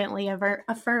abundantly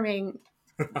affirming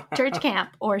church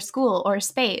camp or school or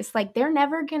space. Like they're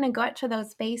never going to go to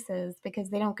those spaces because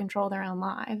they don't control their own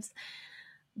lives.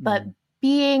 But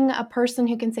being a person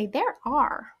who can say there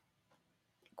are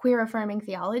queer affirming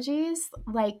theologies,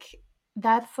 like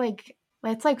that's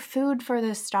like food for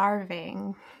the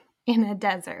starving in a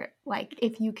desert. Like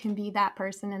if you can be that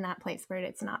person in that place where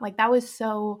it's not, like that was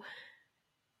so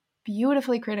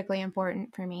beautifully critically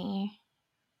important for me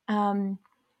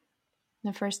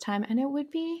the first time. And it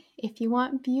would be, if you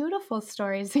want beautiful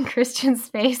stories in Christian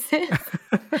spaces,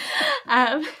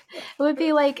 it would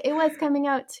be like it was coming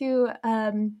out to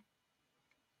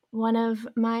one of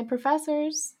my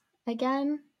professors,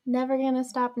 again, never gonna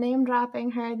stop name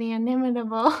dropping her, the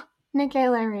inimitable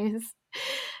Nikayla Rees,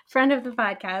 friend of the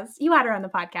podcast. You had her on the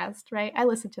podcast, right? I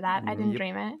listened to that. I didn't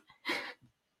dream it.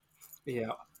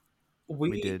 Yeah.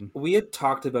 We had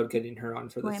talked about getting her on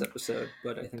for this episode,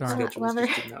 but I think schedules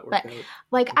just did not work out.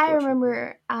 Like I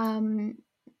remember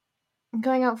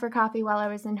going out for coffee while I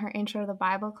was in her intro to the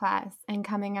Bible class and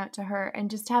coming out to her and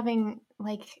just having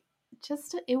like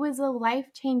it was a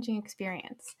life-changing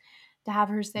experience to have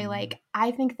her say like,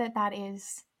 I think that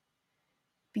is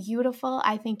beautiful.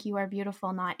 I think you are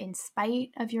beautiful not in spite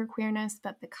of your queerness,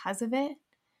 but because of it.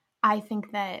 I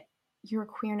think that your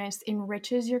queerness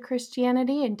enriches your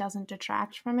Christianity and doesn't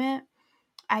detract from it.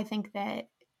 I think that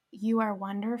you are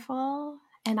wonderful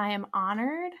and I am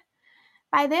honored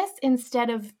by this,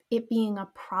 instead of it being a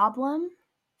problem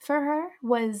for her,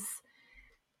 was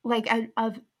like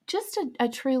a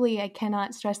truly, I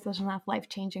cannot stress this enough,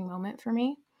 life-changing moment for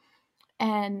me.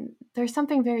 And there's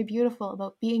something very beautiful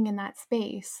about being in that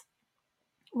space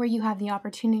where you have the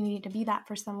opportunity to be that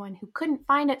for someone who couldn't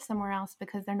find it somewhere else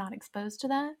because they're not exposed to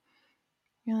that.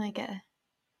 You're like a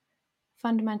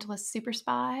fundamentalist super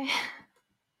spy.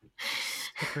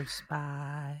 Super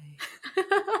spy.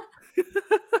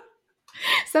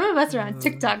 Some of us are on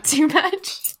TikTok too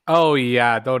much. Oh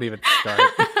yeah, don't even start.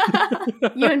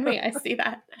 You and me, I see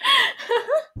that.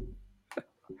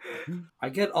 I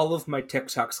get all of my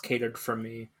TikToks catered from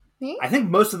me. Me? I think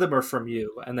most of them are from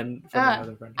you, and then from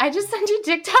another friend. I just sent you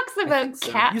TikToks about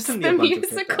Cats the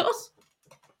musical.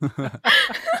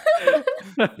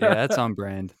 Yeah, that's on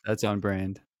brand. That's on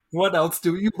brand. What else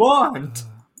do you want?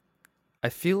 I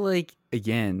feel like,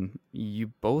 again,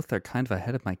 you both are kind of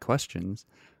ahead of my questions.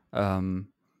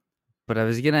 But I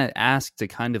was going to ask to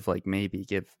kind of like maybe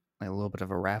give like a little bit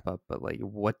of a wrap up, but like,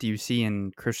 what do you see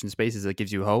in Christian spaces that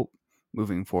gives you hope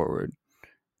moving forward?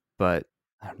 But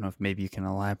I don't know if maybe you can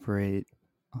elaborate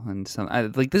on some,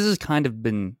 like this has kind of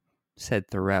been said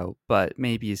throughout, but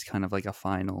maybe it's kind of like a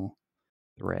final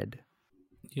thread.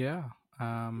 Yeah.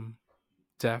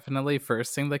 Definitely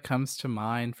first thing that comes to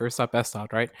mind, first up, best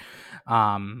out, right?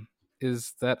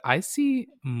 Is that I see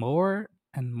more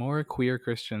and more queer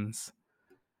Christians.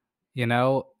 You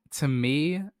know, to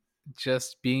me,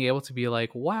 just being able to be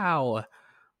like, wow,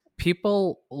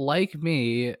 people like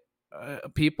me,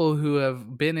 people who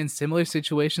have been in similar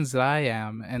situations that I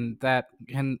am, and that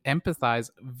can empathize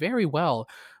very well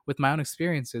with my own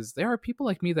experiences. There are people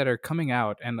like me that are coming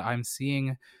out, and I'm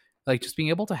seeing, like, just being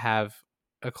able to have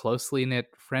a closely knit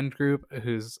friend group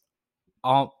who's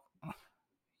all,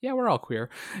 yeah, we're all queer.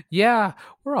 Yeah,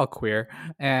 we're all queer.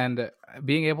 And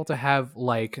being able to have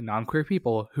like non-queer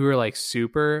people who are like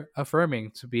super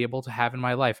affirming to be able to have in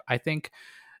my life, I think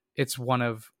it's one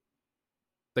of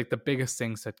like the biggest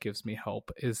things that gives me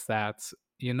hope is that,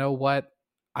 you know what,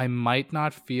 I might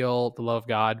not feel the love of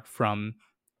God from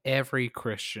every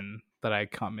Christian that I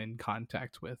come in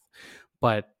contact with,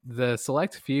 but the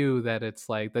select few that it's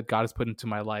like that God has put into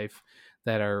my life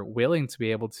that are willing to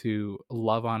be able to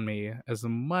love on me as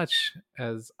much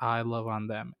as I love on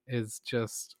them is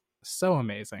just so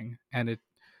amazing. And it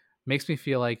makes me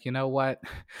feel like, you know what,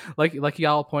 like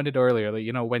y'all pointed earlier, like,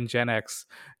 you know, when Gen X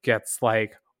gets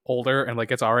like older and like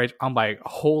gets our age, I'm like,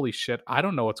 holy shit, I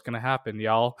don't know what's gonna happen,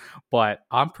 y'all, but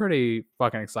I'm pretty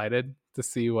fucking excited to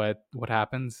see what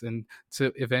happens and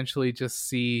to eventually just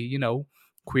see, you know,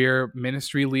 queer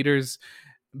ministry leaders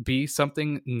be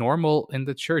something normal in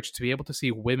the church, to be able to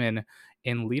see women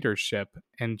in leadership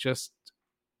and just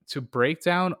to break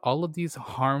down all of these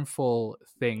harmful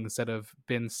things that have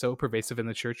been so pervasive in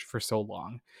the church for so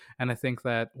long. And I think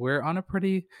that we're on a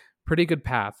pretty good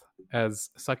path. As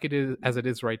sucky as it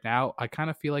is right now, I kind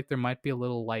of feel like there might be a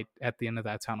little light at the end of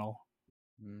that tunnel.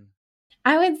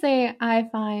 I would say I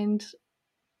find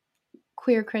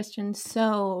queer Christians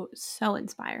so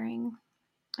inspiring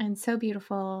and so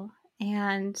beautiful,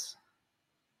 and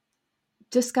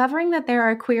discovering that there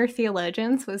are queer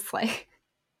theologians was like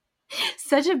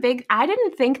such a big, I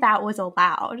didn't think that was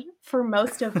allowed for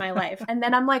most of my life. And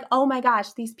then I'm like, oh my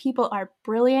gosh, these people are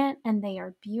brilliant and they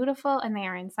are beautiful and they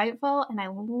are insightful and I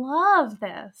love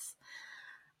this.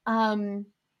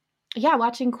 Yeah,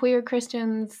 watching queer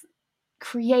Christians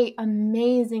create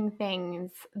amazing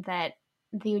things that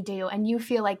they do, and you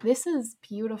feel like this is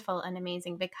beautiful and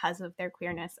amazing because of their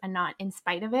queerness and not in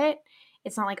spite of it.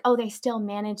 It's not like, oh, they still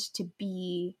managed to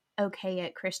be okay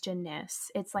at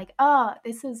Christianness. It's like, oh,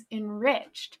 this is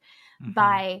enriched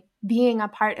by being a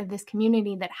part of this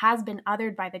community that has been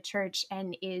othered by the church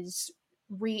and is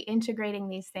reintegrating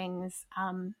these things.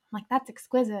 Like, that's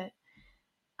exquisite.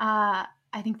 I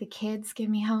think the kids give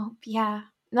me hope. Yeah.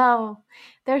 No,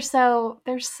 they're so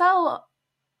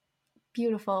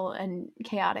beautiful and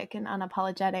chaotic and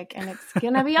unapologetic, and it's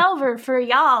gonna be over for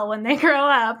y'all when they grow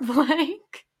up.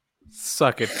 Like,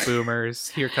 suck it, boomers.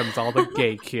 Here comes all the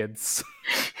gay kids.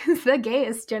 It's the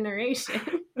gayest generation.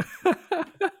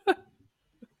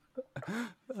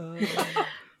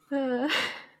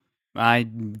 I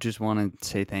just want to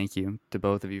say thank you to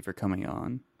both of you for coming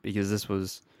on, because this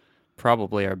was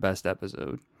probably our best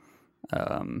episode,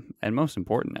 and most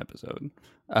important episode.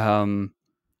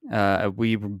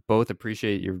 We both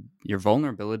appreciate your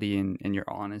vulnerability and your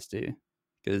honesty,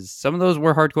 because some of those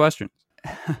were hard questions.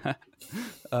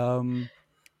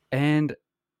 And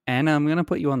Anna, I'm gonna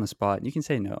put you on the spot. You can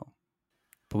say no,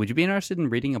 but would you be interested in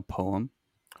reading a poem?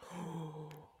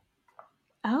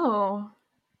 Oh,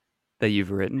 that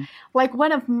you've written, like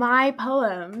one of my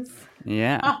poems?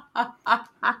 Yeah.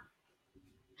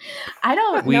 I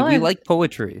don't know. We like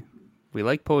poetry. We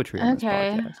like poetry on this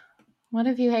Okay. podcast. What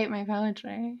if you hate my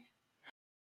poetry?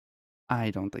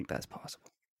 I don't think that's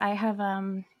possible. I have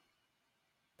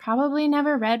probably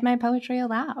never read my poetry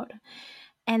aloud,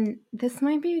 and this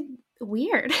might be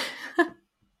weird.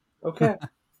 Okay.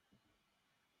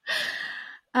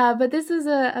 But this is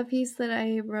a piece that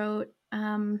I wrote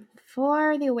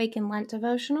for the Awaken Lent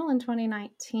devotional in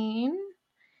 2019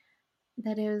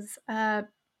 that is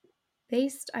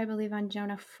based, I believe, on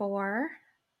Jonah 4.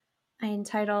 I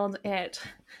entitled it,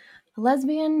 "A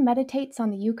Lesbian Meditates on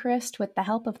the Eucharist with the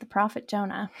Help of the Prophet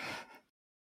Jonah."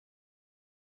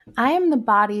 I am the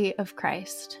body of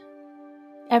Christ.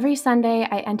 Every Sunday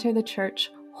I enter the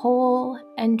church whole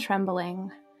and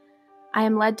trembling. I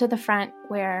am led to the front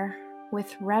where,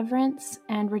 with reverence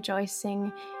and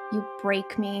rejoicing, you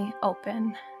break me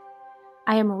open.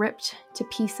 I am ripped to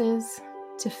pieces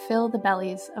to fill the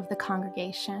bellies of the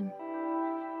congregation.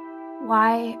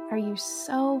 Why are you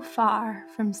so far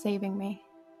from saving me?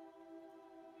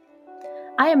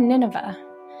 I am Nineveh.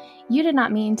 You did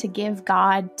not mean to give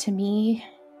God to me.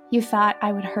 You thought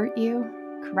I would hurt you,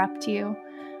 corrupt you,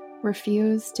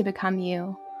 refuse to become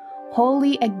you.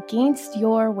 Wholly against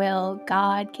your will,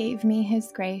 God gave me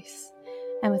his grace,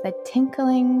 and with a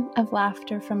tinkling of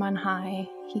laughter from on high,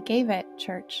 he gave it,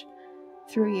 church,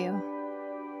 through you.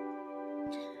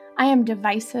 I am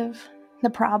divisive, the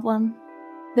problem,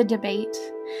 the debate,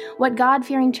 what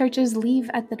God-fearing churches leave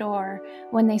at the door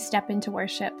when they step into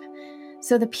worship.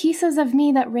 So the pieces of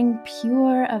me that ring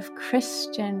pure of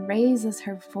Christian raises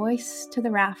her voice to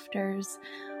the rafters.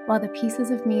 while the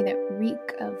pieces of me that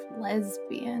reek of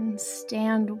lesbian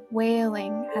stand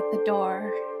wailing at the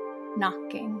door,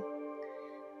 knocking.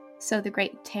 So the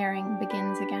great tearing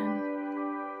begins again.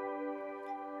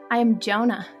 I am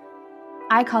Jonah.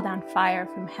 I call down fire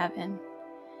from heaven.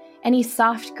 Any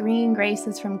soft green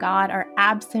graces from God are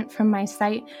absent from my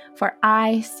sight, for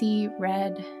I see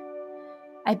red.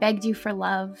 I begged you for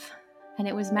love, and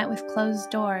it was met with closed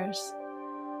doors.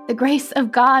 The grace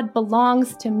of God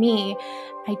belongs to me.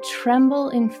 I tremble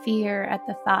in fear at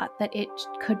the thought that it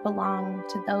could belong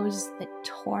to those that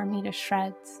tore me to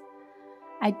shreds.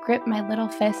 I grip my little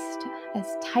fist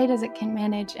as tight as it can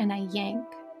manage, and I yank.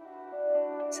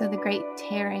 So the great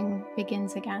tearing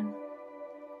begins again.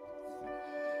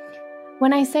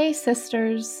 When I say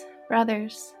sisters,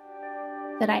 brothers,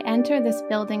 that I enter this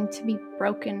building to be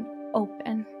broken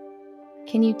open,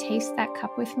 can you taste that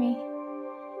cup with me?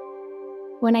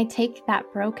 When I take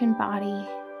that broken body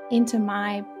into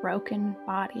my broken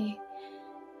body,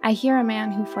 I hear a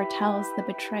man who foretells the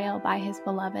betrayal by his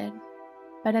beloved,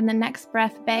 but in the next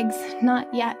breath begs,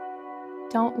 not yet,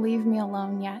 don't leave me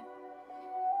alone yet.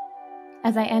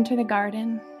 As I enter the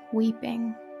garden,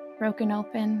 weeping, broken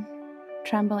open,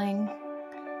 trembling,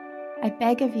 I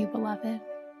beg of you, beloved,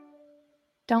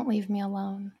 don't leave me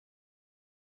alone.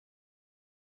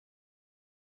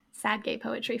 Sad gay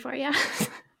poetry for you.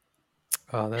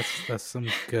 Oh, that's some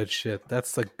good shit.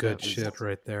 That's the good shit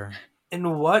right there.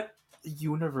 In what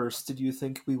universe did you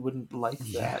think we wouldn't like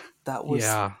that? That was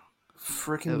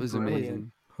freaking brilliant.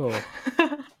 Amazing. Oh.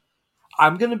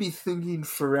 I'm gonna be thinking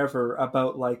forever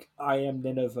about like I Am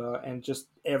Nineveh and just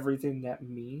everything that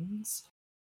means.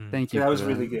 Thank you. That was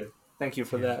really good. Thank you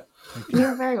for that.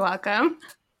 You're very welcome.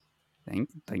 I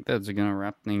think that's gonna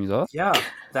wrap things up. Yeah,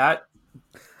 that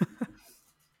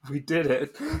we did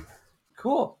it.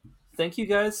 Cool. Thank you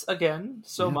guys again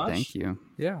so much. Thank you.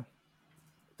 Yeah.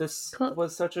 This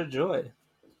was such a joy.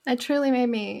 It truly made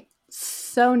me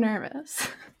so nervous.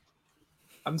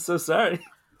 I'm so sorry.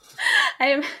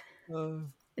 No,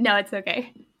 it's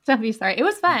okay. Don't be sorry. It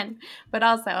was fun, but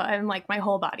also I'm like my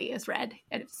whole body is red.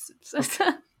 It's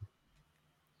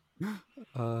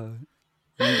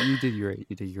You did great.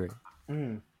 You did great.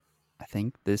 I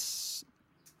think this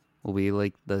will be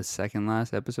like the second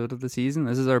last episode of the season.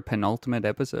 This is our penultimate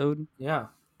episode. Yeah.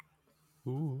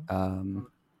 Ooh.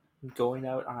 Going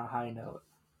out on a high note.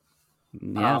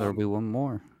 Yeah, there'll be one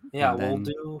more. Yeah, we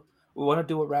want to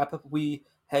do a wrap up. We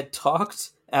had talked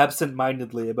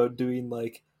absent-mindedly about doing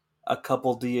like a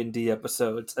couple D&D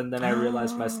episodes, and then I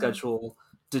realized my schedule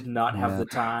did not have the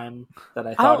time that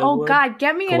I thought it would. Oh God,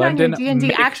 get me in on your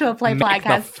D&D actual play podcast, Make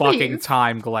the fucking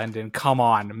time, Glendon. Come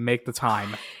on, make the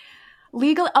time.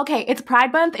 Okay, it's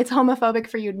Pride Month. It's homophobic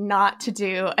for you not to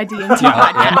do a D&D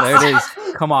podcast. Yeah, there it is.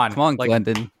 Come on,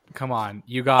 Glendon. Come on,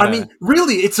 you got. I mean,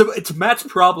 really, it's Matt's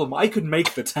problem. I could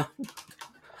make the time.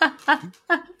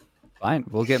 Fine,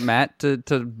 we'll get Matt to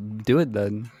do it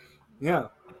then. Yeah,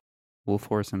 we'll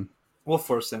force him.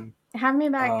 Have me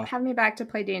back to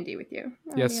play D&D with you.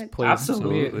 Yes, please.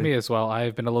 Absolutely. Me as well.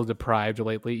 I've been a little deprived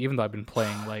lately, even though I've been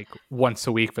playing like once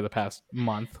a week for the past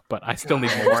month, but I still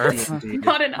need more.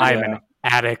 Not enough. I'm an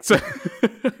addict.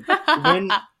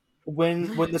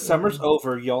 when the summer's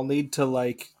over, y'all need to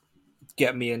like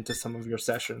get me into some of your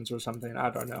sessions or something. I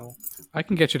don't know. I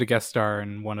can get you to guest star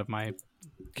in one of my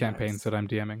campaigns that I'm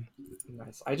DMing.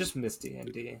 Nice. I just miss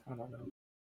D&D. I don't know.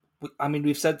 I mean,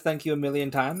 we've said thank you a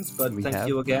million times, but thank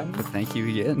you again. But thank you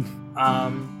again.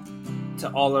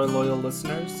 To all our loyal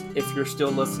listeners, if you're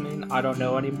still listening, I don't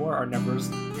know anymore. Our numbers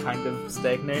kind of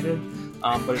stagnated.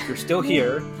 But if you're still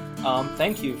here,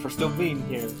 thank you for still being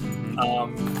here.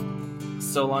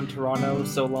 So long, Toronto.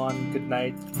 So long, good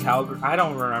night, Calgary. I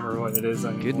don't remember what it is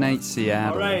anymore. Good night,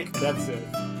 Seattle. All right, that's it.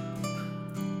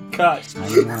 Cut.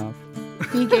 Signing off.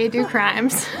 Be gay, do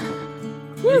crimes.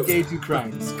 Be gay, do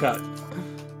crimes. Cut.